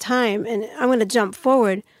longest time. And I'm going to jump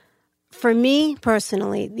forward. For me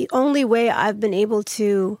personally, the only way I've been able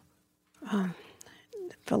to,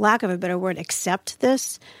 for lack of a better word, accept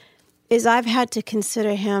this is I've had to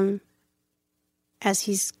consider him as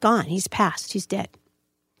he's gone. He's passed. He's dead.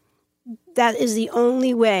 That is the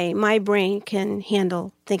only way my brain can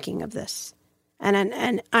handle thinking of this.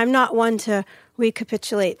 And I'm not one to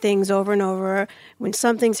recapitulate things over and over. When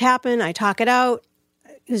something's happened, I talk it out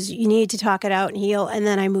because you need to talk it out and heal, and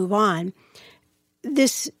then I move on.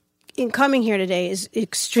 This, in coming here today, is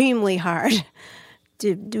extremely hard.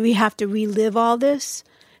 Do we have to relive all this?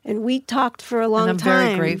 And we talked for a long time. And I'm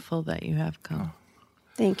very grateful that you have come.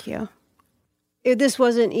 Thank you. This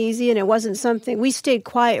wasn't easy, and it wasn't something... We stayed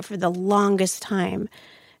quiet for the longest time.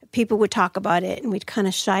 People would talk about it, and we'd kind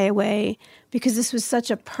of shy away because this was such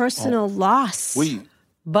a personal loss.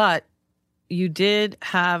 But you did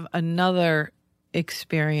have another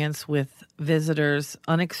experience with visitors,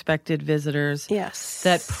 unexpected visitors. Yes.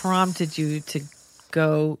 That prompted you to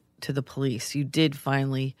go to the police. You did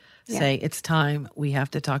finally say, it's time, we have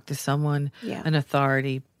to talk to someone, an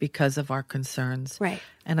authority, because of our concerns. Right.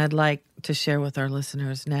 And I'd like to share with our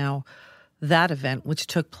listeners now that event, which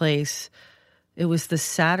took place, it was the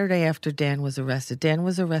Saturday after Dan was arrested. Dan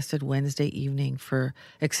was arrested Wednesday evening for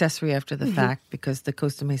accessory after the fact because the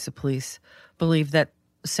Costa Mesa police believed that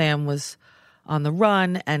Sam was on the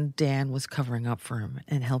run and Dan was covering up for him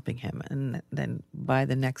and helping him. And then by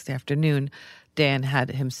the next afternoon, Dan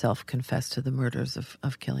had himself confessed to the murders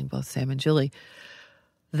of killing both Sam and Julie.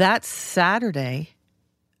 That Saturday,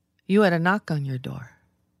 you had a knock on your door.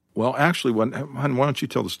 Well, actually, why don't you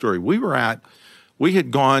tell the story? We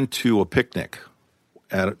had gone to a picnic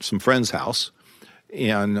at some friend's house,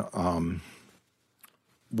 and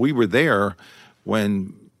we were there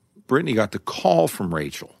when Brittany got the call from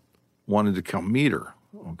Rachel, wanted to come meet her,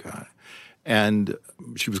 okay? And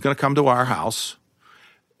she was going to come to our house,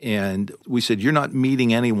 and we said, you're not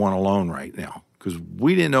meeting anyone alone right now, because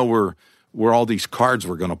we didn't know where all these cards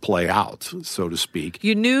were going to play out, so to speak.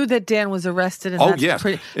 You knew that Dan was arrested. And Yes.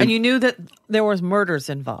 And you knew that there was murders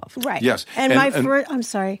involved. Right. Yes. And I'm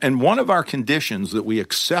sorry. And one of our conditions that we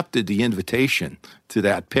accepted the invitation to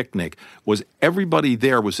that picnic was everybody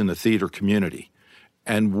there was in the theater community.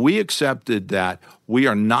 And we accepted that we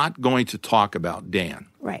are not going to talk about Dan.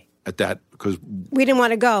 Right. At that, because we didn't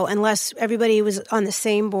want to go unless everybody was on the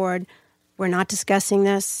same board. We're not discussing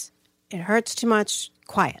this. It hurts too much.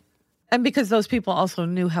 Quiet. And because those people also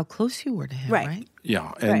knew how close you were to him, right?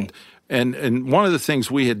 Yeah, Right. and one of the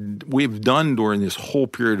things we've done during this whole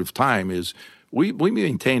period of time is we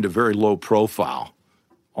maintained a very low profile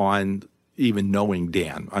on even knowing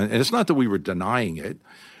Dan. And it's not that we were denying it.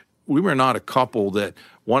 We were not a couple that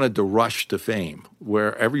wanted to rush to fame,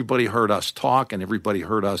 where everybody heard us talk and everybody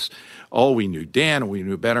heard us, we knew Dan and we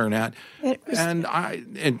knew better than that.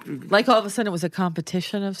 Like all of a sudden it was a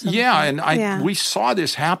competition of some Yeah, kind? and we saw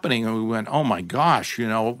this happening and we went, oh my gosh,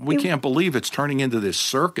 we can't believe it's turning into this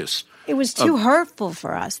circus. It was too hurtful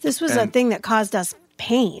for us. This was a thing that caused us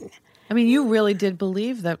pain. I mean, you really did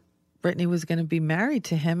believe that Brittany was going to be married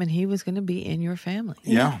to him and he was going to be in your family.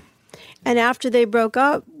 Yeah. And after they broke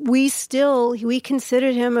up, we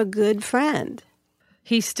considered him a good friend.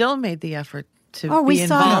 He still made the effort to be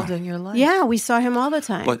involved in your life. Yeah, we saw him all the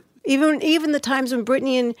time. But even the times when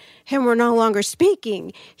Brittany and him were no longer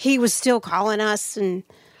speaking, he was still calling us. And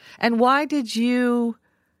why did you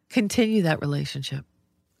continue that relationship?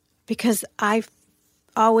 Because I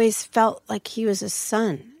always felt like he was a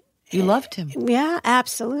son. You loved him. Yeah,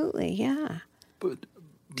 absolutely. Yeah.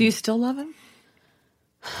 Do you still love him?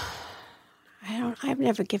 I've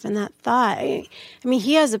never given that thought. I mean,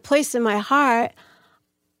 he has a place in my heart.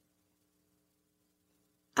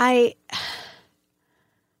 I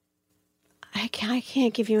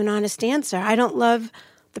can't give you an honest answer. I don't love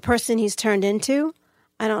the person he's turned into.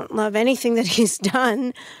 I don't love anything that he's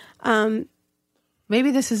done.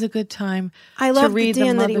 Maybe this is a good time I love the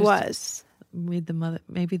Dan that he was.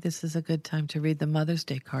 Maybe this is a good time to read the Mother's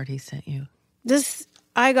Day card he sent you.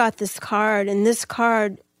 I got this card, and this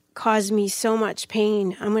card caused me so much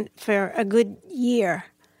pain. I went for a good year.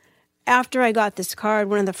 After I got this card,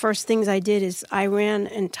 one of the first things I did is I ran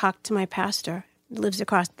and talked to my pastor,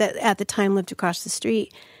 that at the time lived across the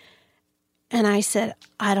street. And I said,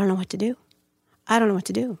 I don't know what to do. I don't know what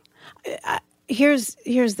to do. Here's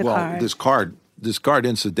the card. This card,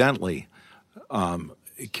 incidentally,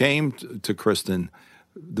 came to Kristen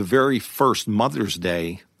the very first Mother's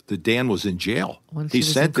Day that Dan was in jail. Once he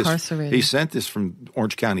was incarcerated. He sent this from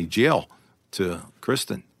Orange County Jail to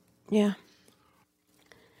Kristen. Yeah.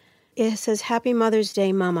 It says, Happy Mother's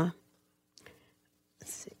Day, Mama.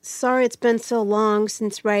 Sorry it's been so long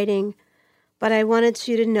since writing, but I wanted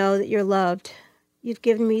you to know that you're loved. You've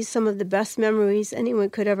given me some of the best memories anyone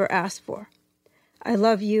could ever ask for. I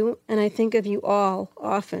love you, and I think of you all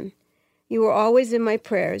often. You are always in my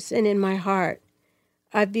prayers and in my heart.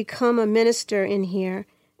 I've become a minister in here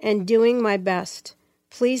and doing my best.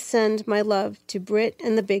 Please send my love to Britt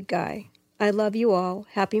and the big guy. I love you all.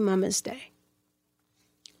 Happy Mama's Day.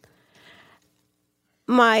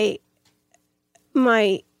 I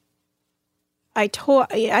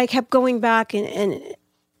kept going back and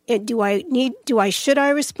should I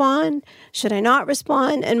respond? Should I not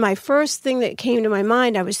respond? And my first thing that came to my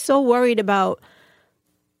mind, I was so worried about,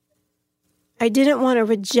 I didn't want to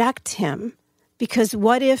reject him because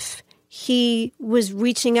what if he was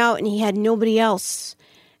reaching out and he had nobody else?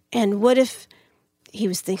 And what if he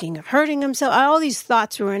was thinking of hurting himself? All these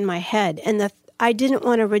thoughts were in my head, and I didn't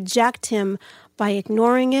want to reject him by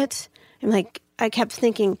ignoring it. And I kept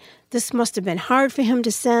thinking, this must have been hard for him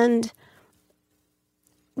to send.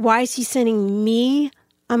 Why is he sending me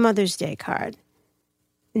a Mother's Day card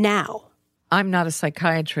now? I'm not a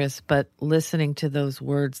psychiatrist, but listening to those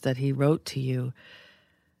words that he wrote to you,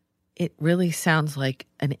 it really sounds like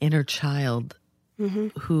an inner child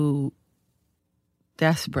who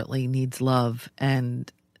desperately needs love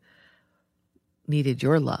and needed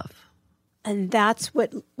your love. And that's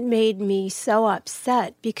what made me so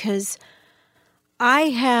upset, because I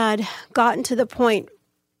had gotten to the point,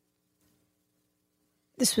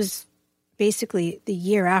 this was basically the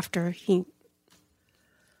year after he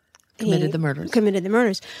committed the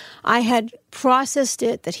murders. I had processed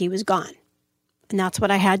it that he was gone. And that's what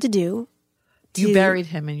I had to do. You buried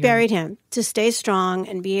him. Buried him to stay strong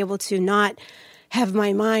and be able to not have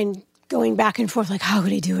my mind going back and forth like, how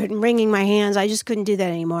could he do it? And wringing my hands. I just couldn't do that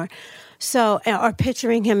anymore. So, or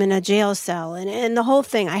picturing him in a jail cell and the whole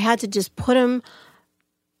thing. I had to just put him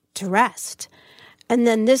to rest. And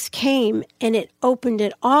then this came and it opened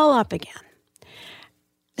it all up again.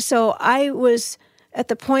 So I was at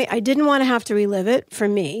the point I didn't want to have to relive it for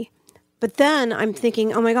me. But then I'm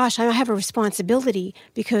thinking, oh my gosh, I have a responsibility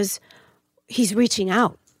because he's reaching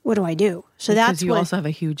out. What do I do? So because that's you when also have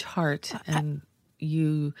a huge heart, and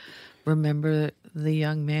you remember the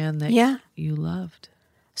young man that you loved.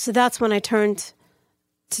 So that's when I turned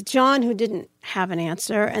to John, who didn't have an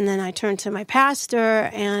answer, and then I turned to my pastor,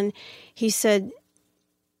 and he said,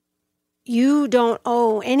 you don't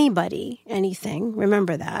owe anybody anything.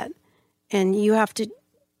 Remember that. And you have to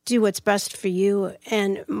do what's best for you.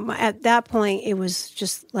 And at that point, it was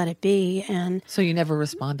just let it be. And so you never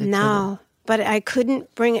responded to no, but I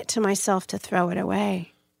couldn't bring it to myself to throw it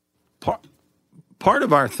away. Part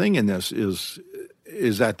of our thing in this is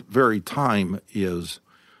at the very time is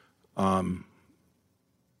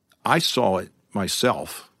I saw it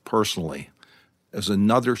myself personally as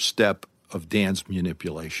another step of Dan's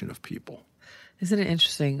manipulation of people. Isn't it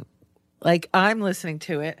interesting? Like, I'm listening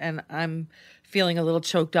to it and I'm feeling a little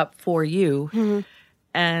choked up for you. Mm-hmm.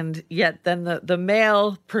 And yet then the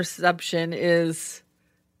male perception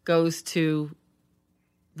goes to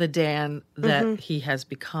the Dan that he has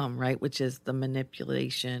become, right? Which is the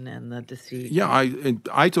manipulation and the deceit. Yeah,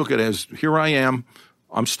 I took it as, here I am,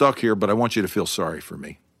 I'm stuck here, but I want you to feel sorry for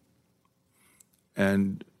me.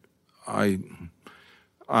 And I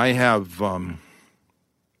have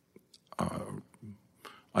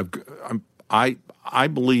I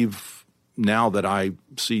believe now that I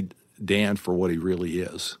see Dan for what he really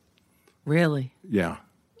is. Really? Yeah.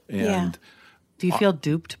 And do you feel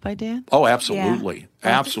duped by Dan? Oh, absolutely.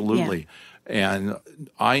 Yeah. Absolutely. Yeah. And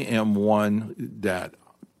I am one that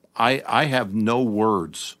I have no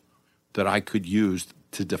words that I could use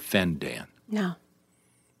to defend Dan. No.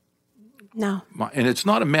 And it's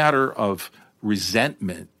not a matter of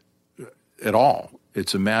resentment at all.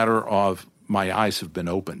 It's a matter of my eyes have been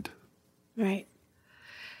opened. Right.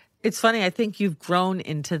 It's funny. I think you've grown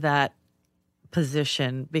into that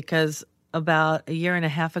position because about a year and a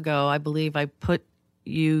half ago, I believe I put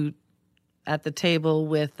you at the table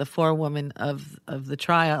with the four women of the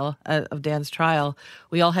trial, of Dan's trial.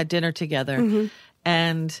 We all had dinner together.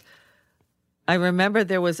 And I remember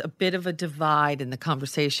there was a bit of a divide in the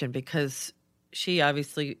conversation because she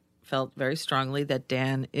obviously felt very strongly that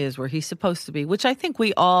Dan is where he's supposed to be, which I think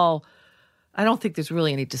I don't think there's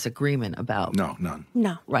really any disagreement about. No, none.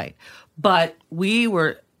 No. Right. But we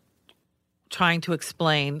were trying to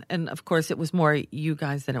explain, and of course it was more you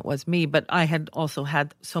guys than it was me, but I had also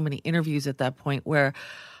had so many interviews at that point where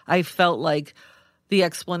I felt like the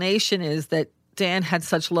explanation is that Dan had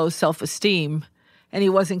such low self-esteem and he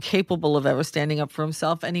wasn't capable of ever standing up for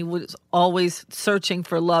himself, and he was always searching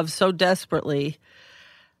for love so desperately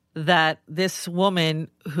that this woman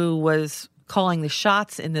who was calling the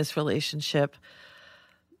shots in this relationship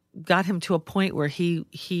got him to a point where he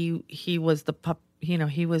was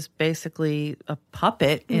he was basically a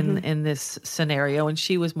puppet in this scenario, and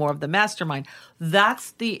she was more of the mastermind.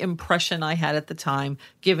 That's the impression I had at the time,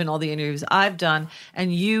 given all the interviews I've done,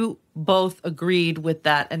 and you both agreed with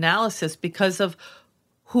that analysis because of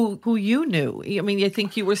who you knew. I mean, I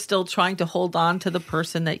think you were still trying to hold on to the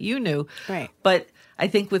person that you knew. Right. But I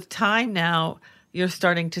think with time now, you're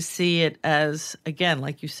starting to see it as, again,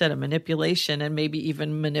 like you said, a manipulation, and maybe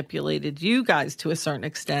even manipulated you guys to a certain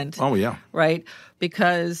extent. Oh, yeah. Right?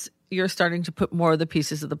 Because you're starting to put more of the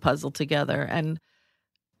pieces of the puzzle together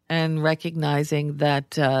and recognizing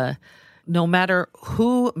that no matter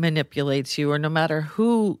who manipulates you or no matter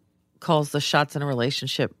who calls the shots in a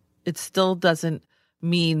relationship, it still doesn't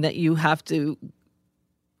mean that you have to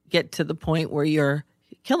get to the point where you're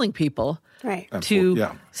killing people. Right.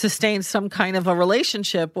 To sustain some kind of a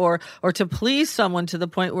relationship or to please someone to the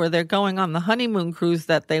point where they're going on the honeymoon cruise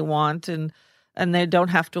that they want and they don't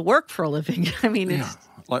have to work for a living. I mean, it's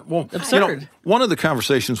absurd. One of the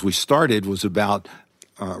conversations we started was about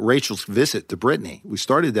Rachel's visit to Brittany. We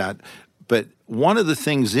started that, but one of the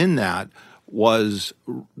things in that was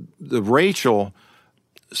the Rachel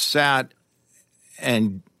sat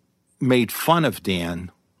and made fun of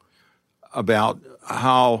Dan about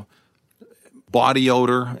how body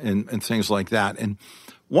odor and things like that. And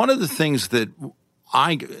one of the things that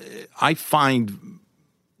I find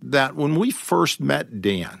that when we first met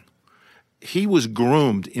Dan, he was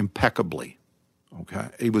groomed impeccably. Okay,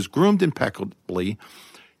 he was groomed impeccably.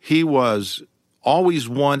 He was always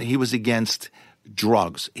he was against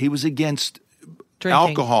drugs. He was against drinking.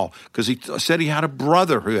 Alcohol, because he said he had a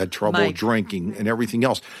brother who had trouble drinking and everything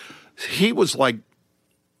else. He was like,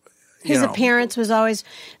 his appearance was always,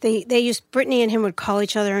 they used, Brittany and him would call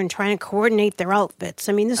each other and try and coordinate their outfits.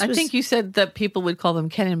 I mean, I think you said that people would call them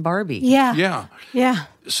Ken and Barbie. Yeah. Yeah. Yeah.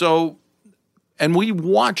 So, and we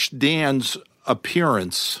watched Dan's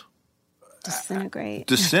appearance disintegrate.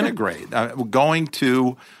 Going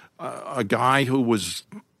to a guy who was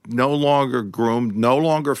no longer groomed, no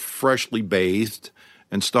longer freshly bathed,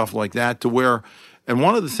 and stuff like that, to where, and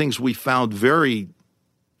one of the things we found very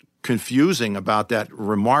confusing about that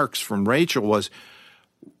remarks from Rachel was,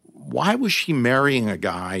 why was she marrying a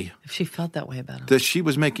guy if she felt that way about him, that she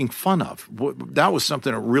was making fun of? That was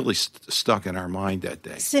something that really stuck in our mind that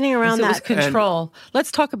day. Sitting around so that. It was control.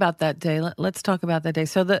 Let's talk about that day. Let's talk about that day.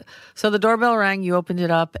 So the doorbell rang, you opened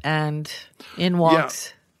it up, and in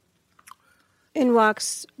walks... In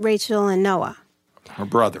walks Rachel and Noah. Her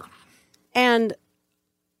brother. And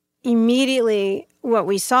immediately what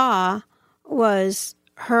we saw was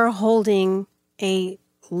her holding a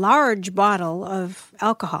large bottle of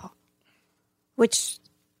alcohol, which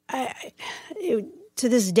to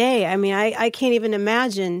this day, I mean, I can't even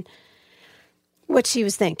imagine what she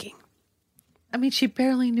was thinking. I mean, she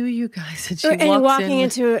barely knew you guys. And she walking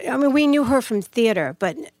into, I mean, we knew her from theater,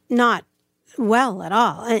 but not well at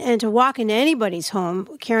all. And to walk into anybody's home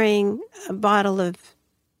carrying a bottle of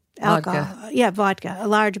alcohol. Vodka. Yeah, vodka, a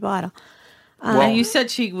large bottle. And you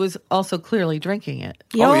said she was also clearly drinking it.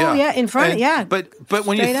 Yeah, in front of, yeah. But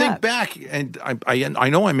when you think back, and I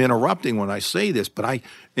know I'm interrupting when I say this, but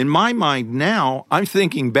in my mind now, I'm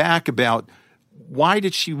thinking back about, why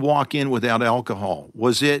did she walk in without alcohol?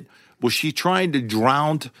 Was she trying to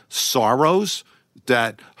drown sorrows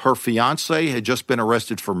that her fiance had just been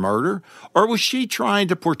arrested for murder? Or was she trying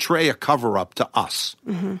to portray a cover-up to us?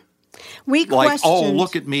 Mm-hmm.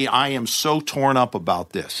 Look at me, I am so torn up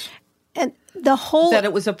about this. And the whole... That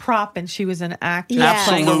it was a prop and she was an actor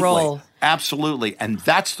playing a role. Absolutely. And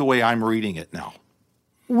that's the way I'm reading it now.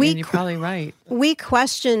 And you're probably right. We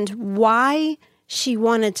questioned why she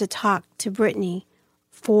wanted to talk to Brittany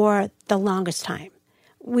for the longest time.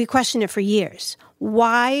 We questioned it for years.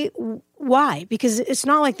 Why? Because it's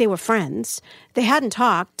not like they were friends. They hadn't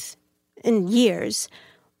talked in years.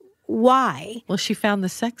 Why? Well, she found the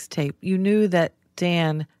sex tape. You knew that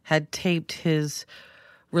Dan had taped his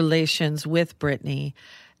relations with Brittany,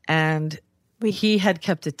 and he had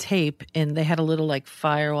kept a tape, and they had a little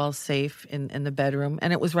firewall safe in the bedroom,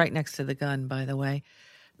 and it was right next to the gun, by the way,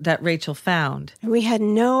 that Rachel found. We had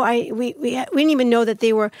we didn't even know that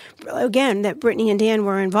they were, again, that Brittany and Dan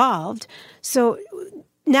were involved. So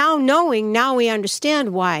now we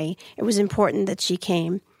understand why it was important that she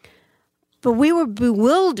came. But we were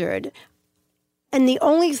bewildered. And the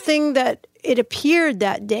only thing that it appeared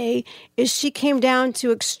that day is she came down to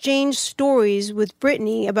exchange stories with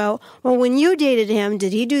Brittany about, well, when you dated him,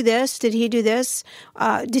 did he do this? Did he do this?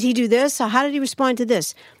 Did he do this? How did he respond to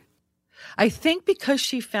this? I think because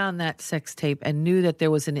she found that sex tape and knew that there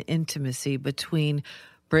was an intimacy between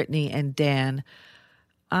Brittany and Dan,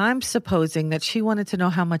 I'm supposing that she wanted to know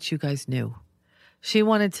how much you guys knew. She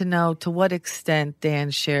wanted to know to what extent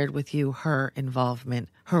Dan shared with you her involvement,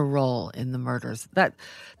 her role in the murders.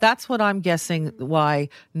 That's what I'm guessing why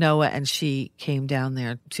Noah and she came down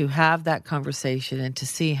there, to have that conversation and to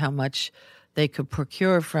see how much they could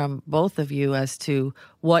procure from both of you as to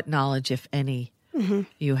what knowledge, if any,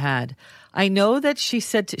 you had. I know that she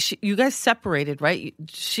said you guys separated, right?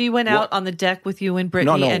 She went out on the deck with you and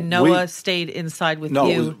Brittany, and Noah stayed inside with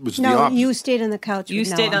you. You stayed on the couch. You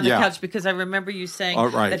stayed on the couch because I remember you saying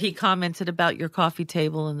that he commented about your coffee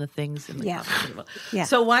table and the things in the coffee table. Yeah.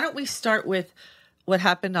 So why don't we start with what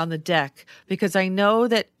happened on the deck? Because I know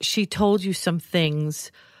that she told you some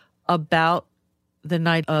things about the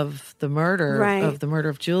night of the murder,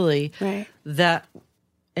 of Julie, that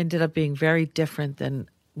ended up being very different than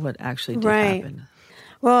what actually did happen.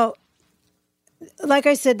 Well, like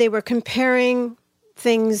I said, they were comparing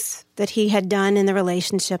things that he had done in the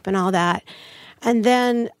relationship and all that. And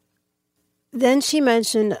then she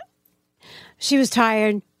mentioned she was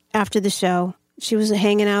tired after the show. She was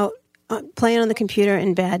hanging out, playing on the computer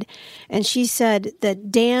in bed. And she said that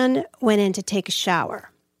Dan went in to take a shower.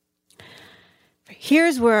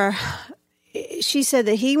 Here's where she said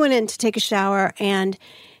that he went in to take a shower and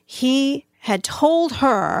he had told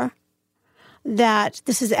her that,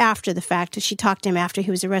 this is after the fact, she talked to him after he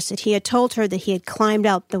was arrested, he had told her that he had climbed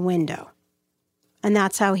out the window. And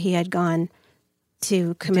that's how he had gone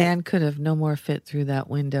to commit. Dan could have no more fit through that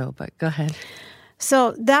window, but go ahead.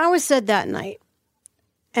 So that was said that night.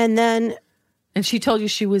 And then... And she told you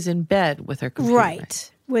she was in bed with her computer.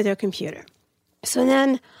 Right, with her computer. So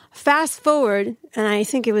then, fast forward, and I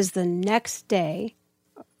think it was the next day,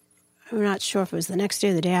 I'm not sure if it was the next day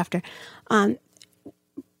or the day after,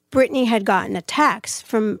 Brittany had gotten a text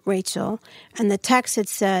from Rachel, and the text had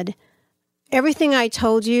said, everything I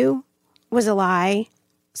told you was a lie,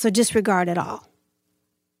 so disregard it all.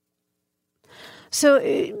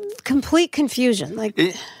 So complete confusion. Like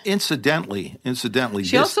Incidentally,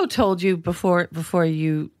 She also told you before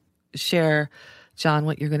you share, John,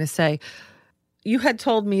 what you're going to say. You had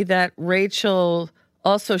told me that Rachel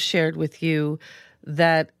also shared with you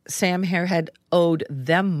that Sam Hare had owed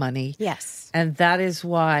them money. Yes. And that is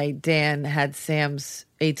why Dan had Sam's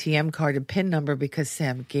ATM card and PIN number, because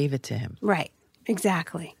Sam gave it to him. Right.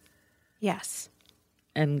 Exactly. Yes.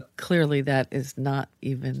 And clearly that is not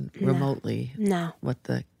even remotely what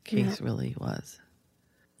the case really was.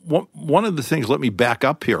 One of the things, let me back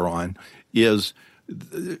up here on, is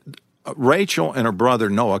Rachel and her brother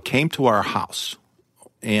Noah came to our house,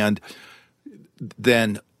 and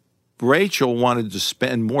then Rachel wanted to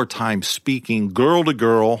spend more time speaking girl to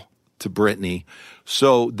girl to Brittany,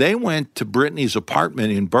 so they went to Brittany's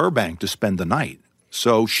apartment in Burbank to spend the night.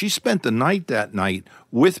 So she spent the night that night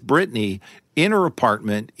with Brittany in her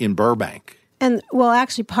apartment in Burbank. And, well,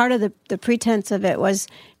 actually, part of the pretense of it was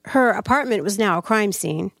her apartment was now a crime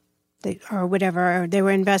scene, or whatever, or they were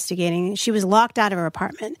investigating. She was locked out of her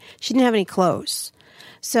apartment. She didn't have any clothes.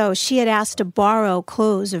 So she had asked to borrow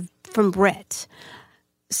clothes from Britt.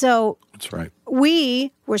 So that's right.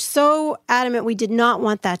 We were so adamant we did not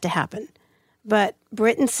want that to happen. But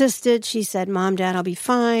Britt insisted. She said, Mom, Dad, I'll be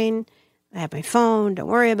fine. I have my phone. Don't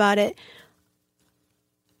worry about it.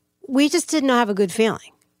 We just did not have a good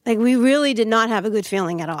feeling. Like, we really did not have a good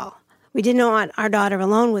feeling at all. We did not want our daughter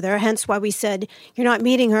alone with her, hence why we said, you're not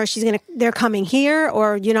meeting her, they're coming here,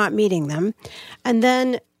 or you're not meeting them. And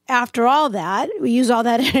then after all that, we use all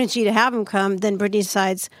that energy to have them come, then Brittany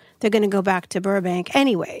decides they're going to go back to Burbank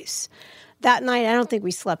anyways. That night, I don't think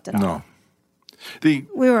we slept at all. No. We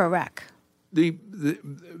were a wreck.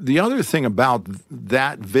 The other thing about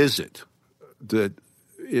that visit that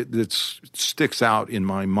sticks out in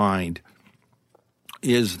my mind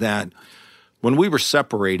is that when we were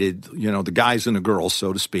separated, the guys and the girls,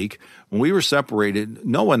 so to speak, when we were separated,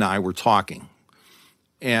 Noah and I were talking.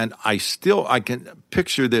 And I can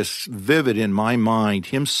picture this vivid in my mind,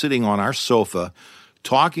 him sitting on our sofa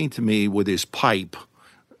talking to me with his pipe,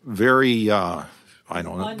 very, I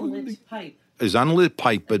don't know. Unlit pipe. His unlit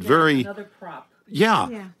pipe, but very. Another prop.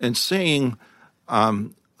 Yeah. And saying,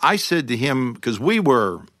 I said to him, because we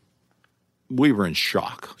were in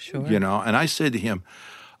shock, and I said to him,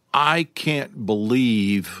 I can't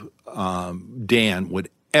believe Dan would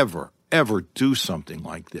ever do something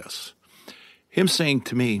like this. Him saying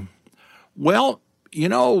to me, well,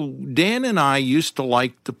 Dan and I used to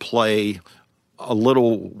like to play a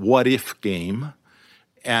little what-if game.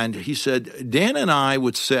 And he said, Dan and I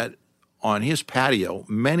would sit on his patio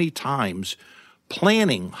many times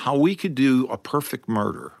planning how we could do a perfect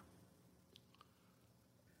murder.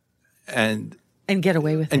 And get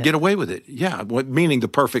away with it. And get away with it, yeah. Meaning the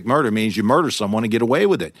perfect murder means you murder someone and get away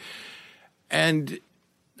with it. And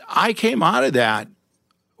I came out of that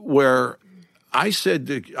where I said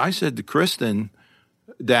to Kristen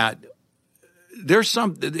that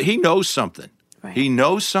he knows something. Right. He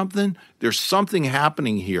knows something. There's something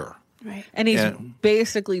happening here. Right. And he's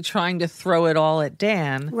basically trying to throw it all at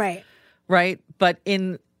Dan. Right. Right. But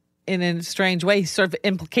in a strange way, he sort of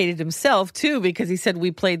implicated himself, too, because he said we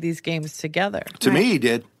played these games together. To me, he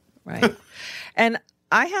did. Right. And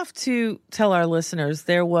I have to tell our listeners,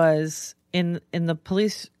 there was, in the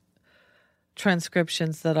police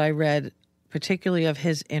transcriptions that I read, particularly of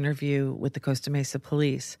his interview with the Costa Mesa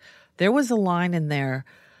police, there was a line in there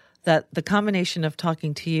that the combination of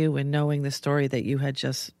talking to you and knowing the story that you had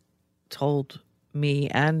just told me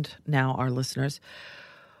and now our listeners,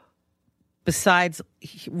 besides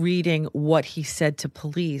reading what he said to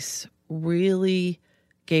police, really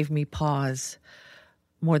gave me pause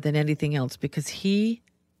more than anything else, because he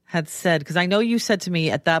had said, because I know you said to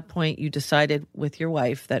me at that point, you decided with your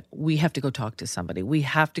wife that we have to go talk to somebody. We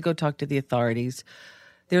have to go talk to the authorities.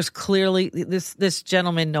 There's clearly, this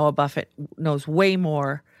gentleman, Noah Buffett, knows way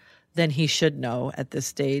more than he should know at this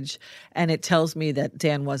stage. And it tells me that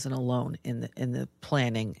Dan wasn't alone in the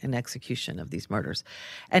planning and execution of these murders.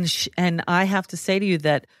 And I have to say to you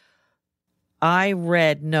that I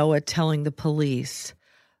read Noah telling the police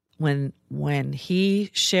when he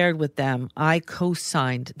shared with them, I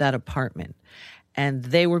co-signed that apartment and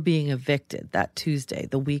they were being evicted that Tuesday,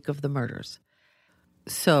 the week of the murders.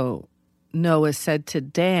 So Noah said to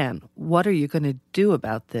Dan, what are you going to do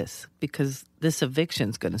about this? Because this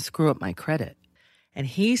eviction's going to screw up my credit. And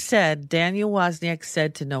he said, Daniel Wozniak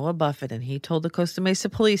said to Noah Buffett, and he told the Costa Mesa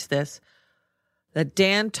police this, that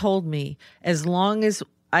Dan told me, as long as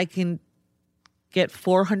I can get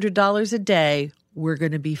 $400 a day, we're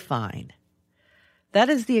going to be fine. That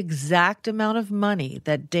is the exact amount of money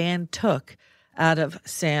that Dan took out of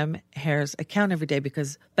Sam Hare's account every day,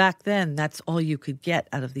 because back then that's all you could get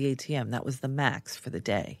out of the ATM. That was the max for the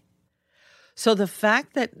day. So the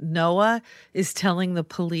fact that Noah is telling the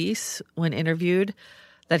police when interviewed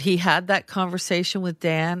that he had that conversation with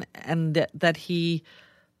Dan and that he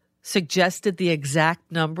suggested the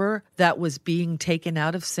exact number that was being taken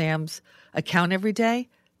out of Sam's account every day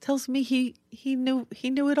tells me he knew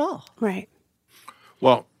it all. Right.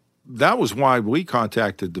 Well, that was why we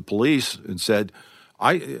contacted the police and said,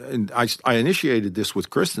 I initiated this with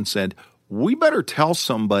Kristen, said, we better tell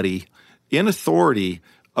somebody in authority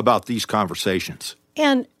about these conversations.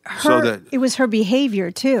 And it was her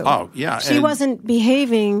behavior too. Oh, yeah. She wasn't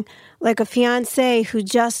behaving like a fiancé who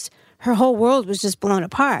her whole world was just blown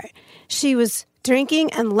apart. She was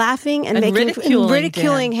drinking and laughing and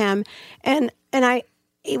ridiculing him. And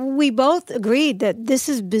we both agreed that this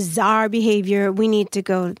is bizarre behavior. We need to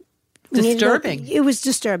go. Disturbing. It was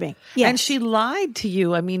disturbing. Yes. And she lied to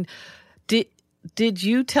you. I mean, did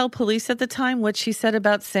you tell police at the time what she said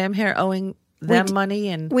about Sam Hare owing them money?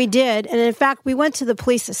 And we did. And in fact, we went to the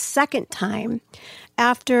police a second time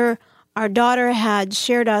after our daughter had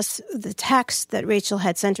shared us the text that Rachel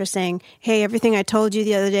had sent her saying, hey, everything I told you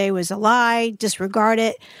the other day was a lie. Disregard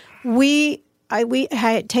it. We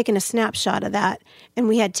had taken a snapshot of that, and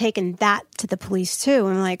we had taken that to the police too.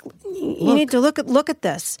 And like, you need to look at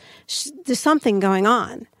this. There's something going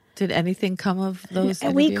on. Did anything come of those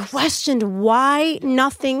and interviews? We questioned why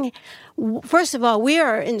nothing. First of all, we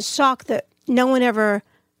are in shock that no one ever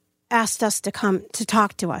asked us to come to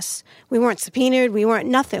talk to us. We weren't subpoenaed. We weren't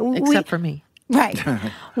nothing. Except for me. Right.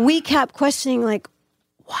 We kept questioning, like,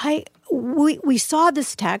 why? We saw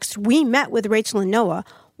this text. We met with Rachel and Noah.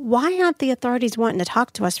 Why aren't the authorities wanting to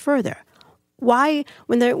talk to us further? Why,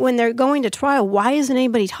 when they're going to trial, why isn't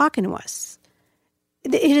anybody talking to us?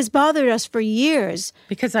 It has bothered us for years.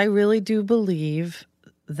 Because I really do believe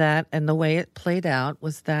that, and the way it played out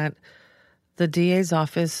was that the DA's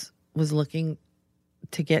office was looking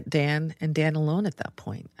to get Dan and Dan alone at that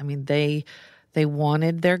point. I mean, they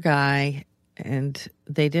wanted their guy, and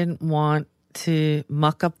they didn't want to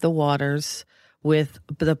muck up the waters with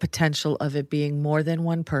the potential of it being more than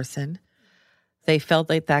one person. They felt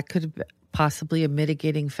like that could be possibly a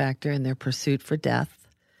mitigating factor in their pursuit for death.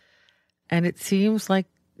 And it seems like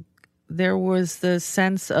there was the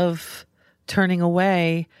sense of turning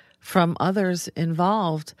away from others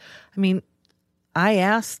involved. I mean, I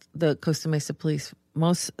asked the Costa Mesa police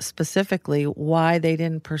most specifically why they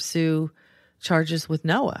didn't pursue charges with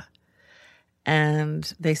Noah.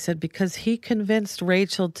 And they said because he convinced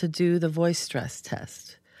Rachel to do the voice stress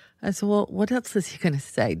test. I said, well, what else is he going to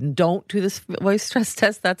say? Don't do this voice stress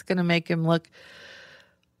test? That's going to make him look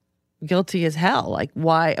guilty as hell. Like,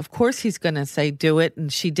 why? Of course he's going to say do it.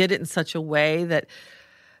 And she did it in such a way that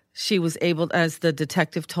she was able, as the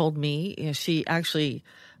detective told me, she actually,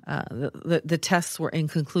 the tests were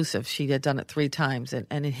inconclusive. She had done it 3 times. And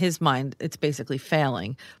in his mind, it's basically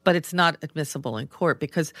failing. But it's not admissible in court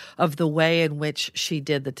because of the way in which she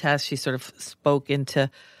did the test. She sort of spoke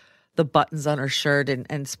into the buttons on her shirt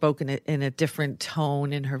and spoke in a different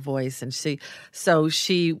tone in her voice. And so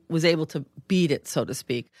she was able to beat it, so to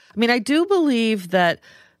speak. I mean, I do believe that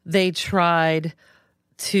they tried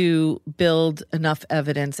to build enough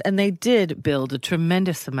evidence, and they did build a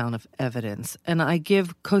tremendous amount of evidence. And I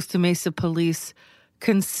give Costa Mesa Police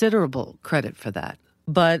considerable credit for that.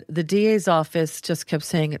 But the DA's office just kept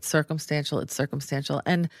saying it's circumstantial, it's circumstantial.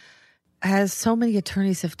 And as so many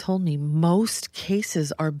attorneys have told me, most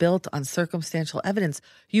cases are built on circumstantial evidence.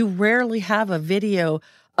 You rarely have a video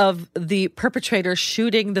of the perpetrator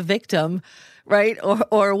shooting the victim, right?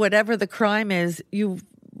 Or whatever the crime is. You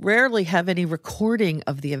rarely have any recording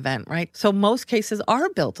of the event, right? So most cases are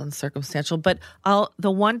built on circumstantial. But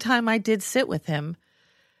the one time I did sit with him,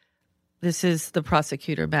 this is the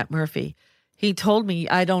prosecutor, Matt Murphy, he told me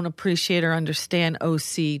I don't appreciate or understand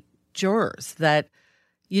OC jurors, that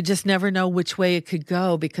you just never know which way it could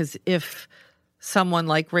go, because if someone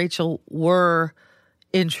like Rachel were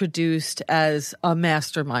introduced as a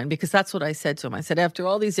mastermind, because that's what I said to him. I said, after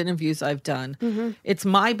all these interviews I've done, it's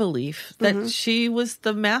my belief that she was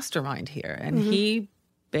the mastermind here. And he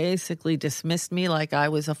basically dismissed me like I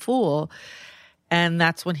was a fool. And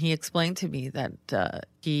that's when he explained to me that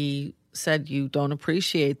he said, you don't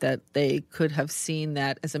appreciate that they could have seen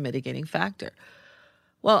that as a mitigating factor.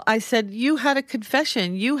 Well, I said, you had a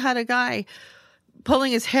confession. You had a guy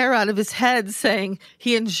pulling his hair out of his head saying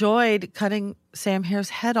he enjoyed cutting Sam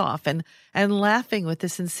Hare's head off and laughing with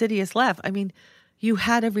this insidious laugh. I mean, you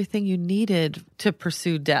had everything you needed to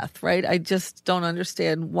pursue death, right? I just don't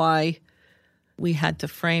understand why we had to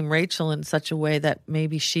frame Rachel in such a way that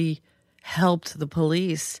maybe she helped the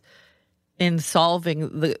police in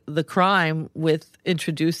solving the crime with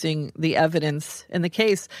introducing the evidence in the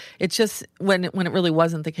case. It's just when it really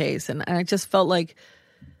wasn't the case. And I just felt like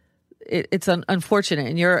it's unfortunate.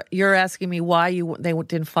 And you're asking me why they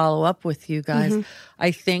didn't follow up with you guys. Mm-hmm. I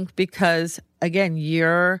think because, again,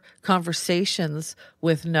 your conversations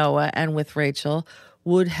with Noah and with Rachel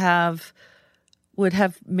would have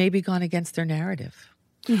maybe gone against their narrative.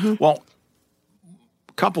 Mm-hmm. Well,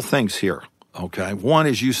 a couple things here, okay? One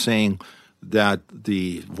is you saying that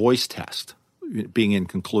the voice test being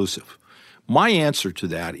inconclusive. My answer to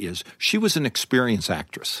that is she was an experienced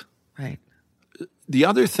actress. Right. The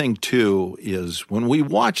other thing, too, is when we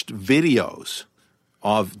watched videos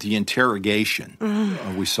of the interrogation,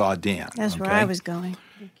 we saw Dan. That's where I was going.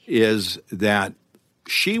 Is that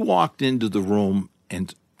she walked into the room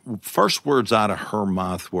and first words out of her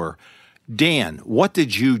mouth were, Dan, what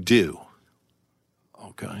did you do?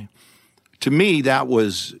 Okay. To me, that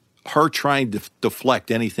was her trying to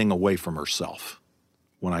deflect anything away from herself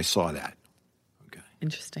when I saw that. Okay.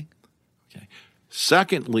 Interesting. Okay.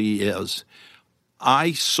 Secondly is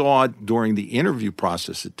I saw during the interview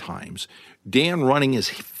process at times Dan running his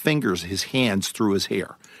fingers, his hands through his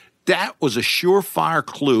hair. That was a surefire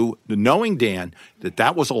clue to knowing Dan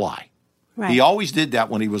that was a lie. Right. He always did that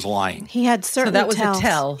when he was lying. He had certain So that was tells. a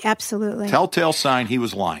tell. Absolutely. Telltale sign he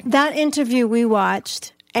was lying. That interview we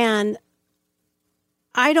watched, and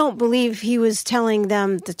I don't believe he was telling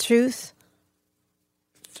them the truth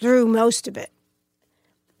through most of it.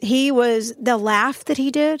 The laugh that he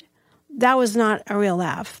did, that was not a real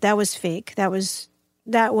laugh. That was fake. That was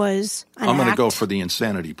an act. I'm going to go for the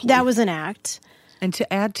insanity plea. That was an act. And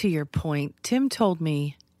to add to your point, Tim told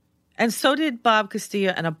me, and so did Bob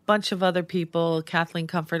Castillo and a bunch of other people, Kathleen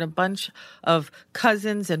Comfort, a bunch of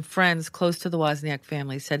cousins and friends close to the Wozniak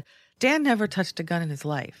family, said Dan never touched a gun in his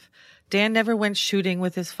life. Dan never went shooting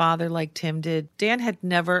with his father like Tim did. Dan had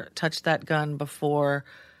never touched that gun before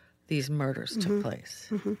these murders took place.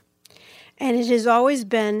 Mm-hmm. And it has always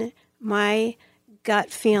been my gut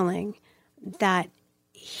feeling that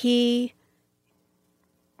he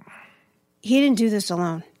didn't do this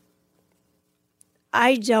alone.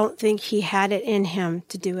 I don't think he had it in him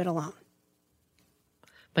to do it alone.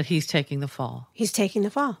 But he's taking the fall. He's taking the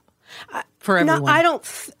fall. For everyone. No,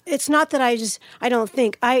 it's not that I don't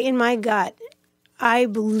think. In my gut, I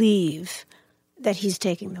believe that he's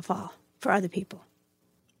taking the fall for other people.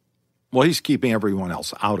 Well, he's keeping everyone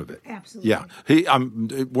else out of it. Absolutely.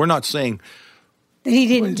 Yeah. We're not saying that he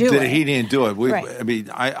didn't do it. He didn't do it. Right. I mean,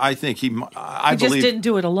 I think he believe, just didn't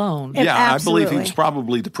do it alone. Yeah, absolutely. I believe he was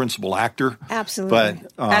probably the principal actor. Absolutely.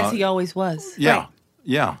 But as he always was. Yeah, right.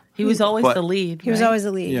 Yeah. He was always the lead. He was always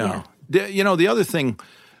the lead. Yeah. The other thing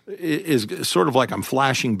is sort of like I'm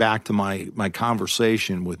flashing back to my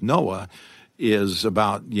conversation with Noah is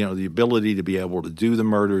about, the ability to be able to do the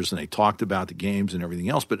murders, and they talked about the games and everything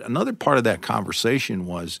else. But another part of that conversation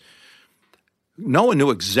was Noah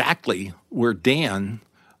knew exactly where Dan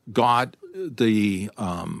got the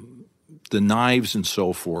knives and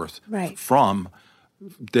so forth from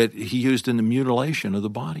that he used in the mutilation of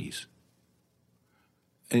the bodies.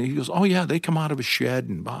 And he goes, oh, yeah, they come out of a shed,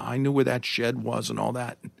 and I knew where that shed was and all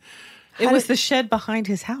that. It was the shed behind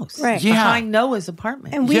his house. Right. Yeah. Behind Noah's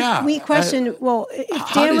apartment. And we questioned, well,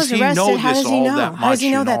 if Dan was arrested, how does he know? How does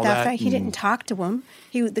he know that fact? He didn't talk to him.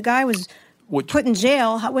 The guy was put in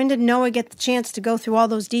jail. When did Noah get the chance to go through all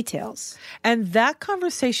those details? And that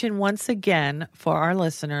conversation, once again, for our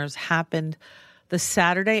listeners, happened the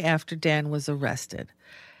Saturday after Dan was arrested.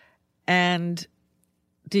 And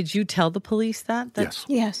did you tell the police that? Yes.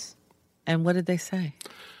 Yes. And what did they say?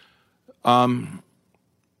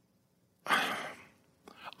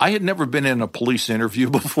 I had never been in a police interview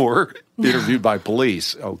before, interviewed by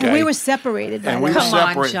police, okay? And we were separated by that.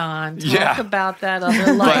 Come on, John. Talk about that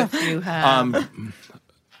other life you have.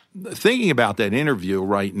 Thinking about that interview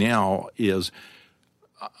right now is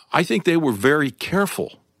I think they were very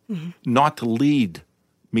careful not to lead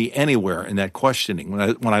me anywhere in that questioning.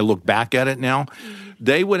 When I look back at it now,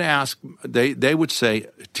 they would ask, they would say,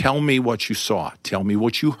 tell me what you saw. Tell me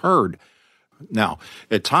what you heard. Now,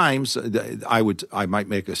 at times, I might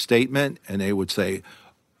make a statement, and they would say,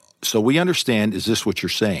 so we understand, is this what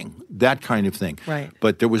you're saying? That kind of thing. Right.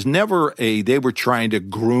 But there was never they were trying to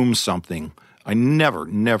groom something. I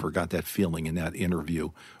never got that feeling in that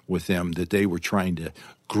interview with them that they were trying to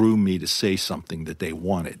groom me to say something that they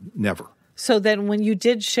wanted. Never. So then when you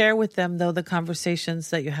did share with them, though, the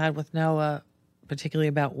conversations that you had with Noah, particularly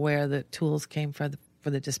about where the tools came from, for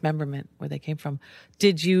the dismemberment, where they came from,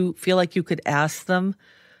 did you feel like you could ask them?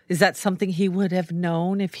 Is that something he would have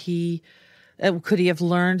known if he Could he have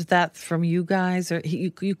learned that from you guys, or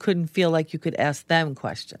you couldn't feel like you could ask them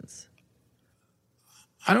questions?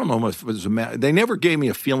 I don't know if it was they never gave me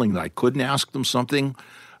a feeling that I couldn't ask them something.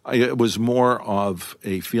 It was more of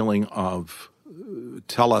a feeling of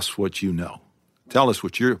tell us what you know. Tell us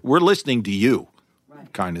what we're listening to you,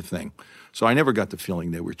 kind of thing. So I never got the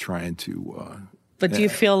feeling they were trying to. But do you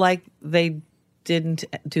feel like they didn't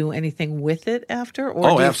do anything with it after?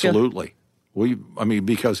 Or absolutely.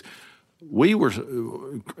 Because we were,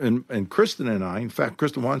 and Kristen and I, in fact,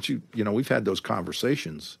 Kristen, why don't you, we've had those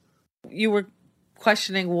conversations. You were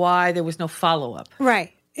questioning why there was no follow-up.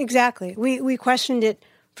 Right, exactly. We questioned it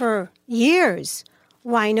for years,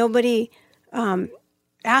 why nobody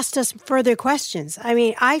asked us further questions. I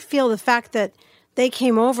mean, I feel the fact that they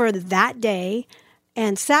came over that day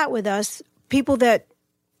and sat with us, people that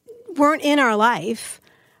weren't in our life.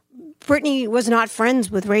 Brittany was not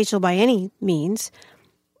friends with Rachel by any means.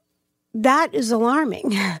 That is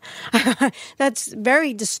alarming. That's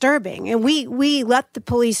very disturbing. And we let the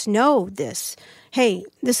police know this. Hey,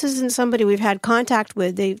 this isn't somebody we've had contact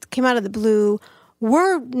with. They came out of the blue.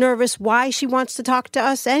 We're nervous why she wants to talk to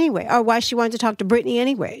us anyway, or why she wanted to talk to Brittany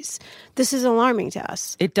anyways. This is alarming to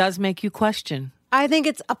us. It does make you question. I think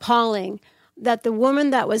it's appalling that the woman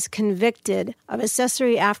that was convicted of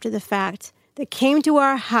accessory after the fact, that came to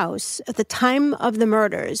our house at the time of the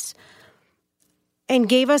murders and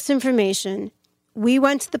gave us information, we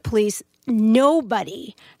went to the police.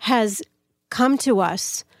 Nobody has come to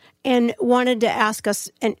us and wanted to ask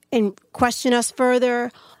us and question us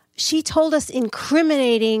further. She told us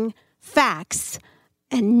incriminating facts,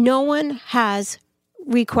 and no one has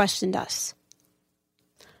re-questioned us.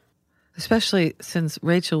 Especially since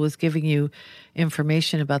Rachel was giving you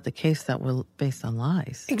information about the case that were based on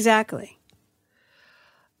lies. Exactly.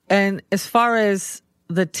 And as far as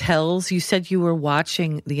the tells, you said you were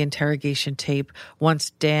watching the interrogation tape once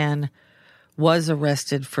Dan was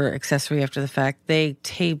arrested for accessory after the fact. They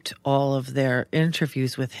taped all of their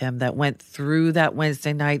interviews with him that went through that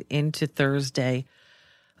Wednesday night into Thursday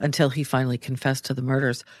until he finally confessed to the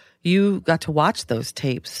murders. You got to watch those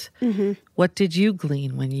tapes. Mm-hmm. What did you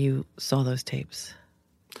glean when you saw those tapes?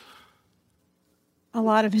 A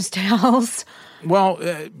lot of his tells. Well,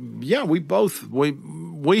 yeah,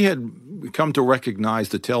 we had come to recognize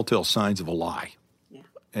the telltale signs of a lie. Yeah.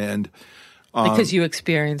 And because you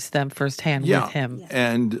experienced them firsthand with him. Yeah.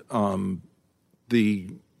 And one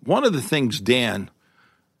of the things Dan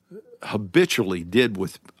habitually did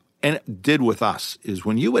with us is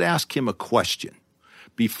when you would ask him a question,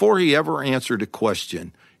 before he ever answered a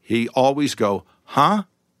question, he always go, huh?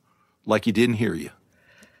 Like he didn't hear you.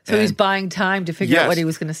 So he's buying time to figure out what he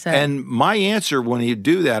was going to say. And my answer when he'd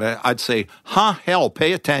do that, I'd say, huh, hell,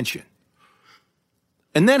 pay attention.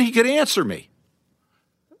 And then he could answer me.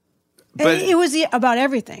 But it was about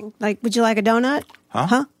everything. Like, would you like a donut?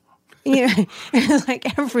 Huh? It was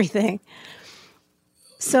like everything.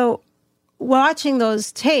 So watching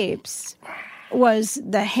those tapes was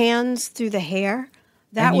the hands through the hair.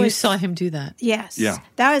 You saw him do that? Yes. Yeah.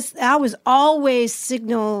 That was always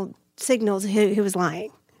signals he was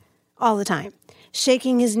lying all the time.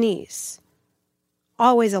 Shaking his knees.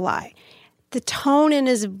 Always a lie. The tone in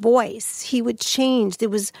his voice, he would change.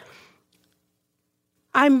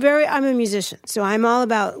 I'm a musician, so I'm all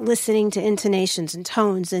about listening to intonations and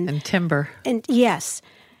tones and timbre. And yes,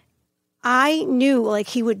 I knew like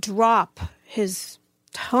he would drop his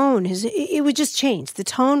tone. It would just change. The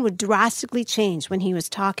tone would drastically change when he was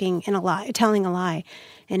talking in a lie, telling a lie.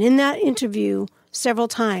 And in that interview, several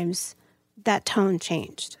times, that tone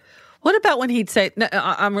changed. What about when he'd say, no,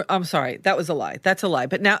 I'm sorry, that was a lie. That's a lie.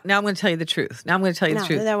 But now I'm going to tell you the truth. Now I'm going to tell you the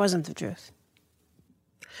truth. No, that wasn't the truth.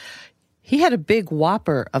 He had a big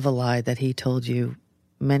whopper of a lie that he told you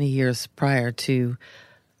many years prior to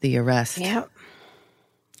the arrest. Yeah.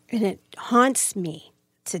 And it haunts me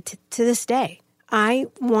to this day. I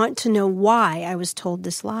want to know why I was told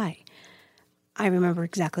this lie. I remember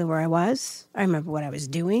exactly where I was. I remember what I was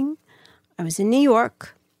doing. I was in New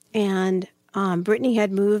York, and Brittany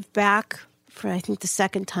had moved back for, I think, the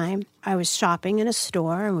second time. I was shopping in a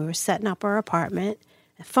store, and we were setting up our apartment.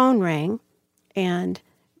 The phone rang, and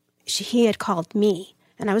he had called me,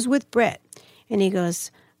 and I was with Britt. And he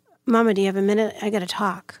goes, Mama, do you have a minute? I got to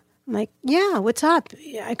talk. I'm like, yeah, what's up?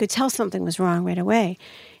 I could tell something was wrong right away.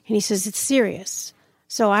 And he says, it's serious.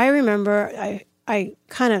 So I remember I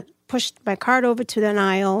kind of pushed my cart over to an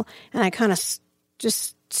aisle, and I kind of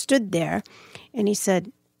just stood there. And he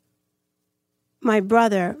said, my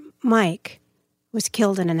brother, Mike, was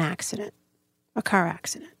killed in an accident, a car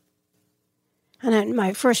accident. And then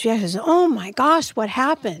my first reaction is, oh my gosh, what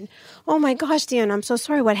happened? Oh my gosh, Dan, I'm so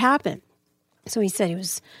sorry, what happened? So he said he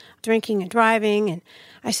was drinking and driving. And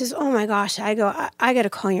I says, oh my gosh, I got to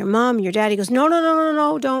call your mom, your dad. He goes, no,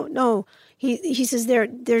 don't, no. He says they're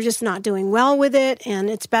just not doing well with it. And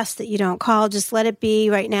it's best that you don't call. Just let it be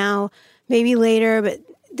right now, maybe later, but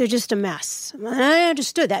they're just a mess. And I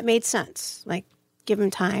understood. That made sense. Like, give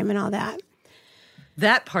them time and all that.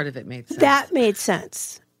 That part of it made sense. That made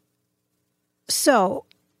sense. So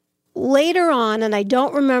later on, and I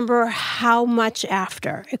don't remember how much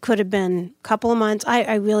after, it could have been a couple of months.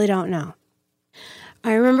 I really don't know.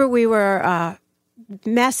 I remember we were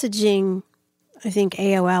messaging, I think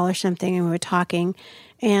AOL or something, and we were talking.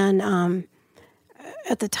 And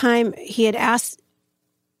at the time, he had asked,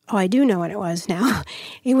 I do know what it was now.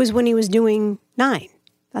 It was when he was doing 9.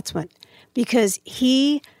 That's when. Because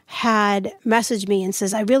he had messaged me and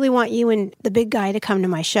says, I really want you and the big guy to come to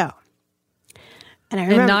my show. And I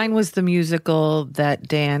remember, and 9 was the musical that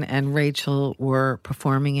Dan and Rachel were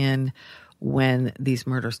performing in when these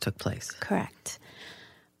murders took place. Correct.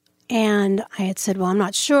 And I had said, well, I'm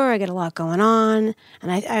not sure. I got a lot going on.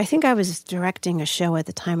 And I think I was directing a show at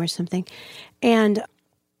the time or something. And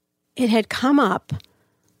it had come up,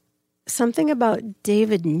 something about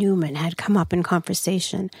David Newman had come up in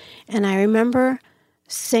conversation. And I remember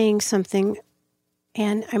saying something,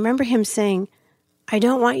 and I remember him saying, I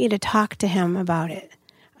don't want you to talk to him about it.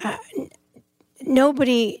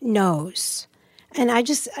 Nobody knows. And I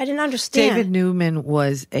didn't understand. David Newman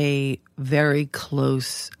was a very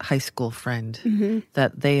close high school friend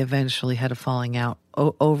that they eventually had a falling out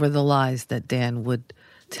over the lies that Dan would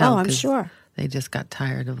tell. Oh, I'm sure. They just got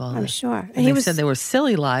tired of all I'm this. sure. And they said they were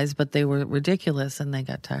silly lies, but they were ridiculous, and they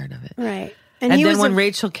got tired of it. Right. And then when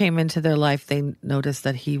Rachel came into their life, they noticed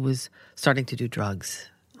that he was starting to do drugs.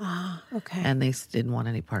 Ah, okay. And they didn't want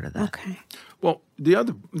any part of that. Okay. Well, the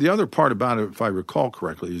other part about it, if I recall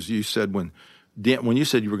correctly, is you said when you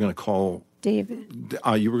said you were going to call David,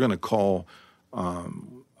 you were going to call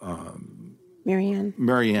Marianne,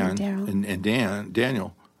 and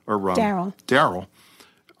Daniel or Daryl.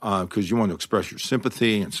 Because you want to express your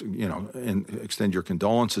sympathy and extend your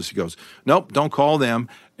condolences. He goes, nope, don't call them,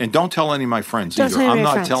 and don't tell any of my friends either. I'm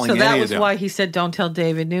not telling any of them. So that was why he said, don't tell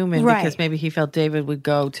David Newman, because maybe he felt David would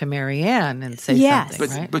go to Marianne and say something,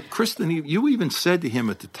 right? But Kristen, you even said to him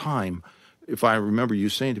at the time, if I remember you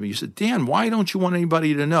saying to me, you said, Dan, why don't you want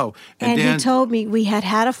anybody to know? And Dan, he told me we had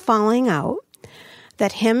a falling out,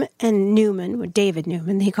 that him and Newman, David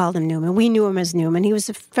Newman, he called him Newman. We knew him as Newman. He was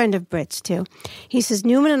a friend of Britt's, too. He says,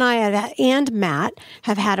 Newman and I and Matt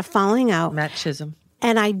have had a falling out. Matt Chisholm.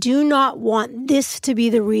 And I do not want this to be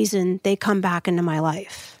the reason they come back into my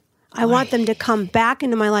life. I want them to come back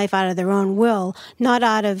into my life out of their own will, not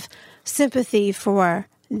out of sympathy for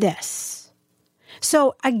this.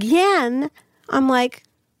 So again, I'm like,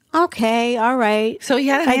 okay, all right. So he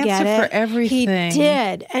had an answer for everything. He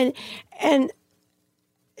did. And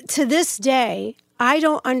to this day, I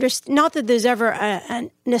don't understand, not that there's ever a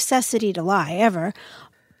necessity to lie, ever,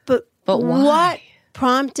 but why? What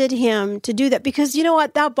prompted him to do that? Because you know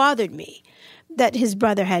what? That bothered me, that his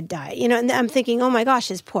brother had died. And I'm thinking, oh my gosh,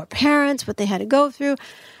 his poor parents, what they had to go through.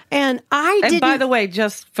 And by the way,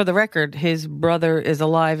 just for the record, his brother is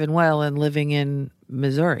alive and well and living in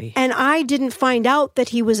Missouri. And I didn't find out that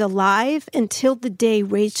he was alive until the day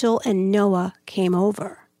Rachel and Noah came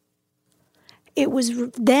over. It was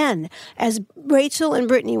then, as Rachel and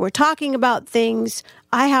Brittany were talking about things,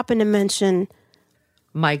 I happened to mention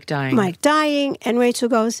Mike dying. And Rachel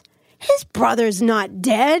goes, his brother's not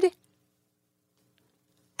dead.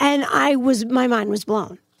 And my mind was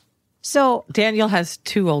blown. So Daniel has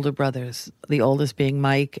 2 older brothers, the oldest being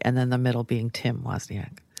Mike and then the middle being Tim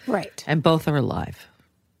Wozniak. Right. And both are alive.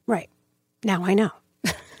 Right. Now I know.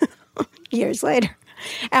 Years later,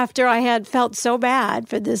 after I had felt so bad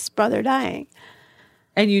for this brother dying.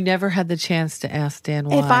 And you never had the chance to ask Dan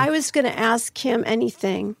why? If I was going to ask him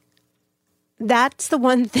anything, that's the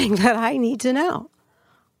one thing that I need to know.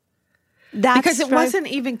 Because it wasn't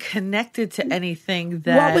even connected to anything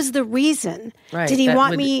that... What was the reason? Right, did he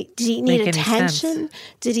want me... Did he need attention?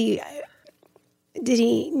 Did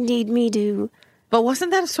he need me to... But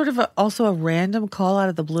wasn't that sort of also a random call out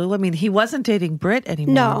of the blue? I mean, he wasn't dating Britt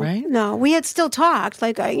anymore, right? No. We had still talked.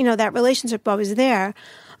 Like, that relationship was there.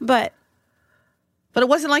 But it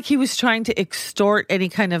wasn't like he was trying to extort any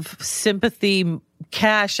kind of sympathy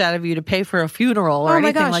cash out of you to pay for a funeral or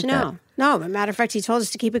anything like that. Oh, my gosh, no. No, as a matter of fact, he told us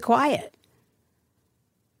to keep it quiet.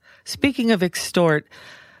 Speaking of extort,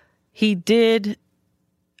 he did,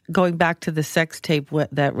 going back to the sex tape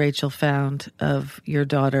that Rachel found of your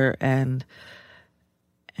daughter and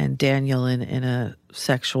Daniel in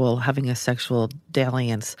having a sexual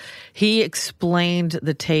dalliance, he explained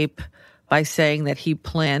the tape by saying that he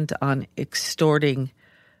planned on extorting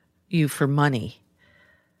you for money.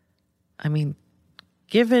 I mean,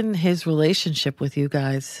 given his relationship with you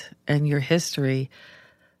guys and your history,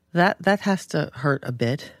 that has to hurt a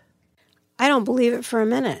bit. I don't believe it for a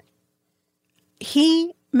minute.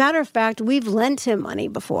 Matter of fact, we've lent him money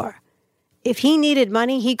before. If he needed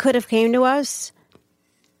money, he could have came to us,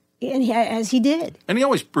 and as he did. And he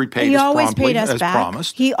always repaid He us always promptly, paid us as back.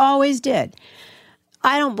 promised. He always did.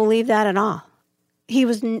 I don't believe that at all.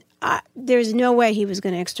 There's no way he was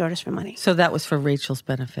going to extort us for money. So that was for Rachel's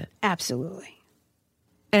benefit. Absolutely.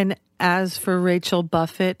 And as for Rachel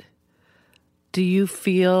Buffett, do you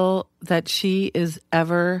feel that she is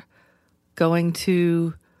ever going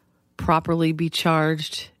to properly be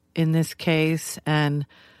charged in this case and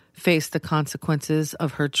face the consequences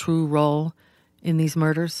of her true role in these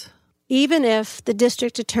murders? Even if the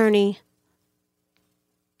district attorney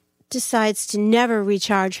decides to never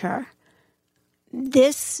recharge her,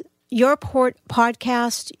 your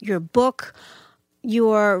podcast, your book,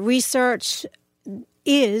 your research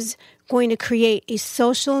is going to create a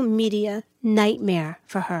social media nightmare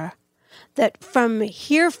for her. That from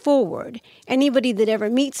here forward, anybody that ever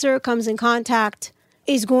meets her, comes in contact,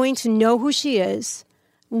 is going to know who she is,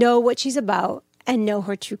 know what she's about, and know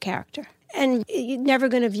her true character. And you're never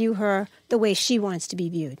going to view her the way she wants to be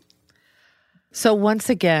viewed. So once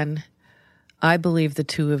again, I believe the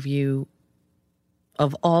two of you,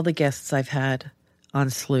 of all the guests I've had on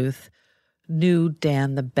Sleuth, knew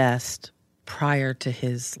Dan the best prior to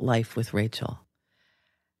his life with Rachel.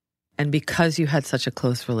 And because you had such a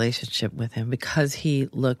close relationship with him, because he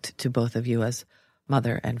looked to both of you as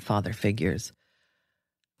mother and father figures,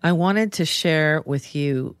 I wanted to share with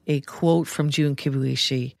you a quote from June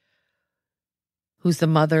Kibuishi, who's the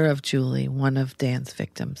mother of Julie, one of Dan's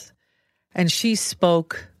victims. And she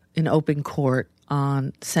spoke in open court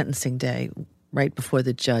on sentencing day, right before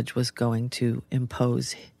the judge was going to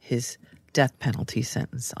impose his death penalty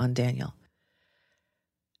sentence on Daniel.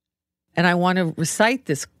 And I want to recite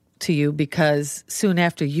this to you because soon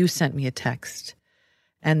after you sent me a text,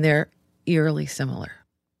 and they're eerily similar.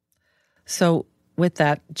 So with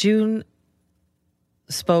that, June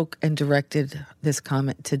spoke and directed this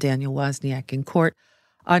comment to Daniel Wozniak in court.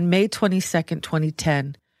 On May 22nd,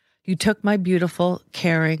 2010, you took my beautiful,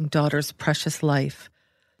 caring daughter's precious life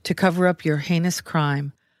to cover up your heinous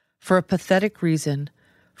crime for a pathetic reason,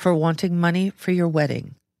 for wanting money for your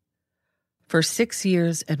wedding. For 6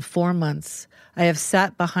 years and 4 months, I have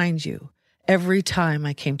sat behind you every time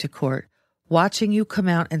I came to court, watching you come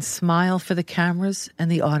out and smile for the cameras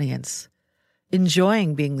and the audience,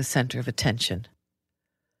 enjoying being the center of attention.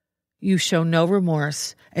 You show no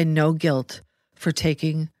remorse and no guilt for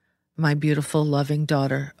taking my beautiful, loving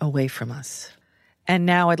daughter away from us. And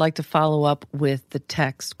now I'd like to follow up with the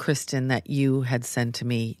text, Kristen, that you had sent to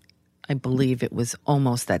me. I believe it was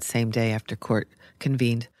almost that same day after court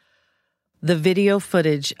convened. The video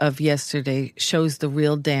footage of yesterday shows the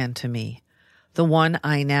real Dan to me, the one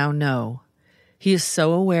I now know. He is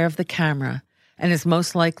so aware of the camera and is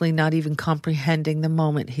most likely not even comprehending the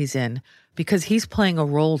moment he's in because he's playing a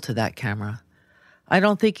role to that camera. I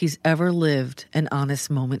don't think he's ever lived an honest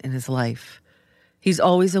moment in his life. He's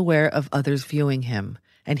always aware of others viewing him,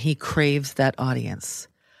 and he craves that audience.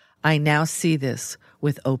 I now see this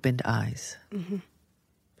with opened eyes. Mm-hmm.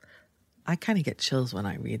 I kind of get chills when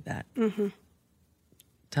I read that. Mm-hmm.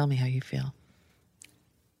 Tell me how you feel.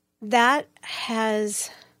 That has,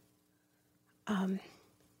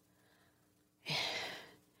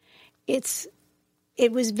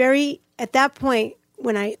 it was very, at that point,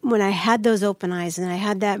 when I had those open eyes and I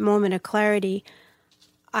had that moment of clarity,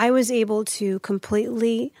 I was able to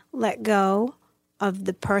completely let go of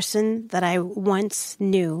the person that I once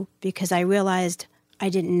knew because I realized I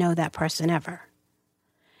didn't know that person ever.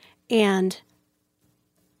 And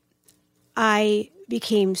I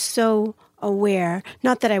became so aware,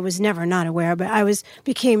 not that I was never not aware, but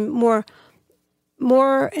became more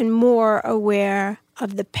and more aware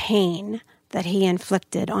of the pain that he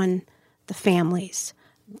inflicted on the families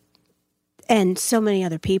and so many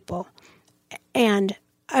other people. And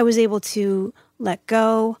I was able to let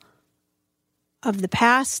go of the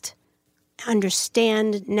past,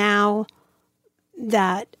 understand now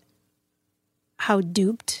that how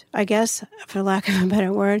duped, I guess, for lack of a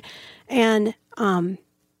better word, and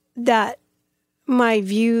that my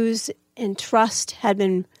views and trust had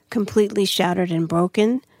been completely shattered and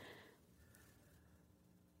broken.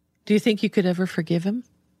 Do you think you could ever forgive him?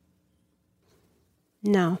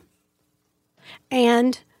 No.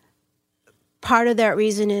 And part of that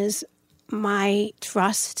reason is my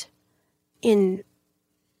trust in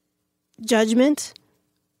judgment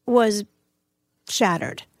was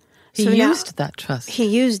shattered. He used that trust. He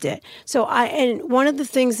used it. So and one of the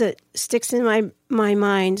things that sticks in my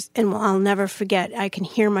mind, and I'll never forget, I can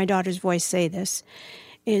hear my daughter's voice say this,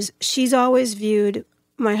 is she's always viewed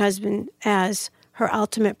my husband as her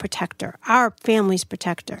ultimate protector, our family's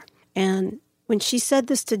protector. And when she said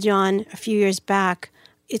this to John a few years back,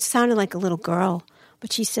 it sounded like a little girl,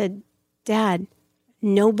 but she said, Dad,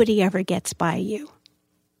 nobody ever gets by you.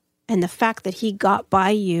 And the fact that he got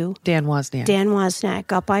by you, Dan Wozniak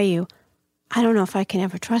got by you, I don't know if I can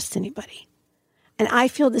ever trust anybody. And I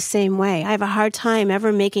feel the same way. I have a hard time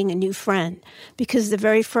ever making a new friend because the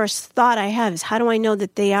very first thought I have is, how do I know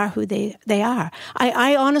that they are who they are?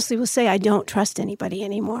 I honestly will say I don't trust anybody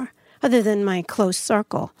anymore other than my close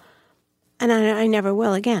circle. And I never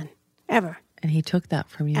will again, ever. And he took that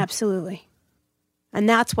from you. Absolutely. And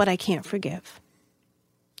that's what I can't forgive.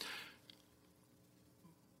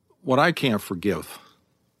 What I can't forgive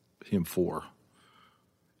him for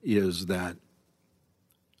is that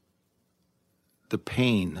the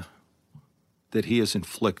pain that he has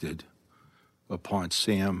inflicted upon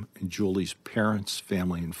Sam and Julie's parents,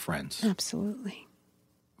 family, and friends. Absolutely.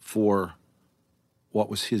 For what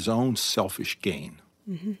was his own selfish gain.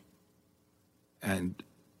 Mm-hmm. And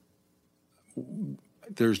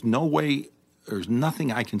there's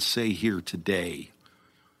nothing I can say here today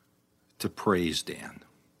to praise Dan.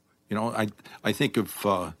 You know, I think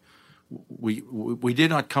of we did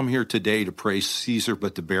not come here today to praise Caesar,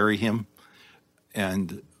 but to bury him,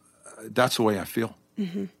 and that's the way I feel.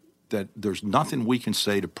 Mm-hmm. That there's nothing we can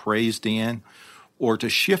say to praise Dan, or to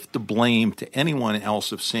shift the blame to anyone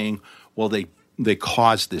else of saying, well, they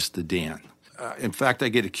caused this to Dan. In fact, I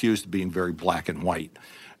get accused of being very black and white,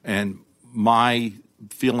 and my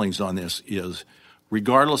feelings on this is,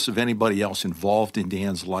 regardless of anybody else involved in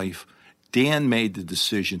Dan's life, Dan made the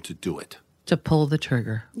decision to do it. To pull the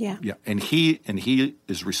trigger. Yeah. Yeah. And he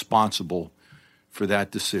is responsible for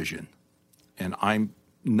that decision. And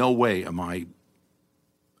no way am I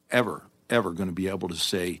ever going to be able to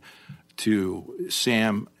say to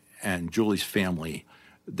Sam and Julie's family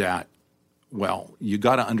that, well, you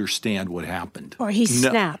got to understand what happened. Or he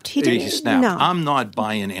snapped. He snapped. No. I'm not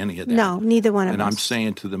buying any of that. No, neither one of us. And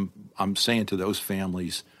I'm saying to those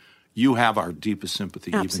families, you have our deepest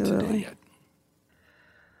sympathy. Absolutely. Even today yet.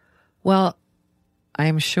 Well,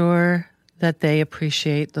 I'm sure that they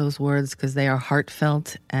appreciate those words because they are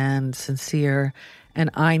heartfelt and sincere. And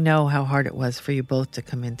I know how hard it was for you both to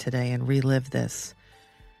come in today and relive this.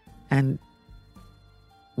 And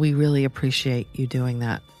we really appreciate you doing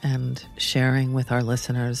that and sharing with our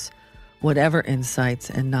listeners whatever insights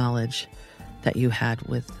and knowledge that you had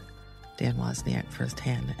with Dan Wozniak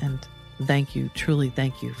firsthand. And thank you, truly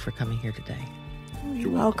thank you for coming here today. You're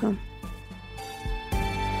welcome.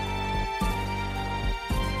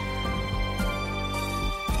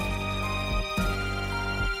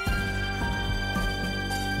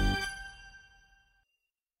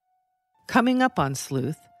 Coming up on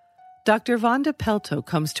Sleuth, Dr. Vonda Pelto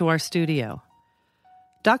comes to our studio.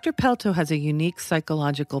 Dr. Pelto has a unique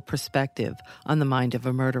psychological perspective on the mind of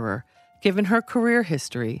a murderer, given her career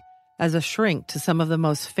history as a shrink to some of the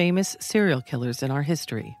most famous serial killers in our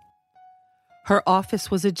history. Her office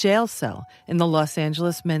was a jail cell in the Los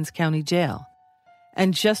Angeles Men's County Jail,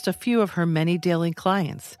 and just a few of her many daily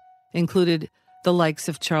clients included the likes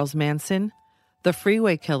of Charles Manson, the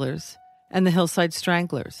Freeway Killers, and the Hillside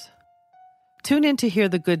Stranglers. Tune in to hear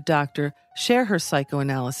the good doctor share her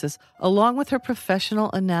psychoanalysis along with her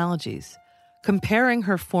professional analogies, comparing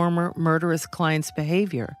her former murderous client's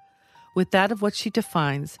behavior with that of what she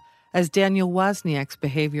defines as Daniel Wozniak's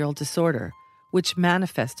behavioral disorder, which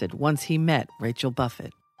manifested once he met Rachel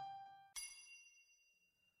Buffett.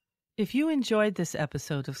 If you enjoyed this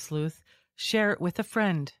episode of Sleuth, share it with a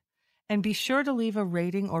friend, and be sure to leave a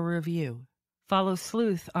rating or review. Follow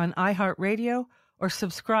Sleuth on iHeartRadio or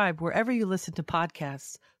subscribe wherever you listen to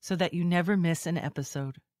podcasts so that you never miss an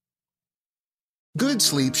episode. Good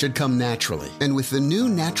sleep should come naturally, and with the new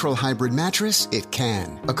Natural Hybrid mattress, it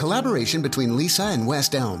can. A collaboration between Lisa and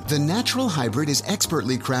West Elm, the Natural Hybrid is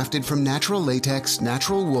expertly crafted from natural latex,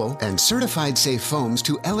 natural wool, and certified safe foams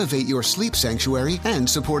to elevate your sleep sanctuary and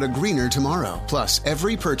support a greener tomorrow. Plus,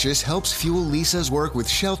 every purchase helps fuel Lisa's work with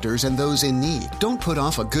shelters and those in need. Don't put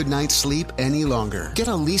off a good night's sleep any longer. Get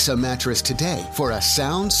a Lisa mattress today for a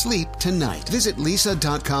sound sleep tonight. Visit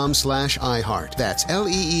lisa.com/iHeart. That's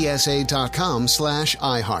LEESA.com/iHeart.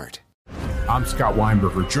 I'm Scott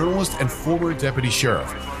Weinberger, journalist and former deputy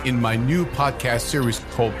sheriff. In my new podcast series,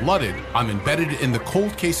 Cold Blooded, I'm embedded in the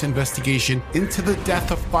cold case investigation into the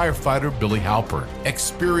death of firefighter Billy Halpern.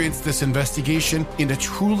 Experience this investigation in a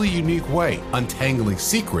truly unique way, untangling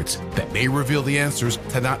secrets that may reveal the answers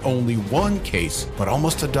to not only one case, but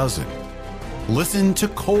almost a dozen. Listen to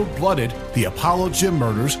Cold Blooded, the Apollo Gym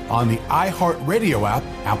Murders on the iHeartRadio app,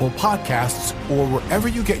 Apple Podcasts, or wherever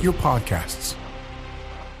you get your podcasts.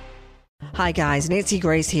 Hi guys, Nancy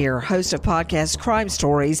Grace here, host of podcast Crime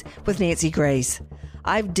Stories with Nancy Grace.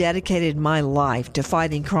 I've dedicated my life to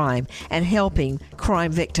fighting crime and helping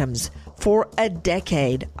crime victims. For a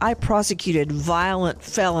decade, I prosecuted violent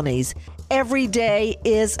felonies. Every day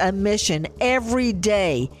is a mission. Every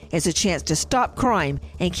day is a chance to stop crime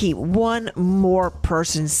and keep one more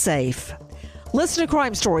person safe. Listen to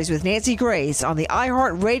Crime Stories with Nancy Grace on the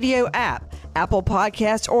iHeartRadio app, Apple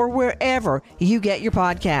Podcasts, or wherever you get your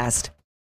podcast.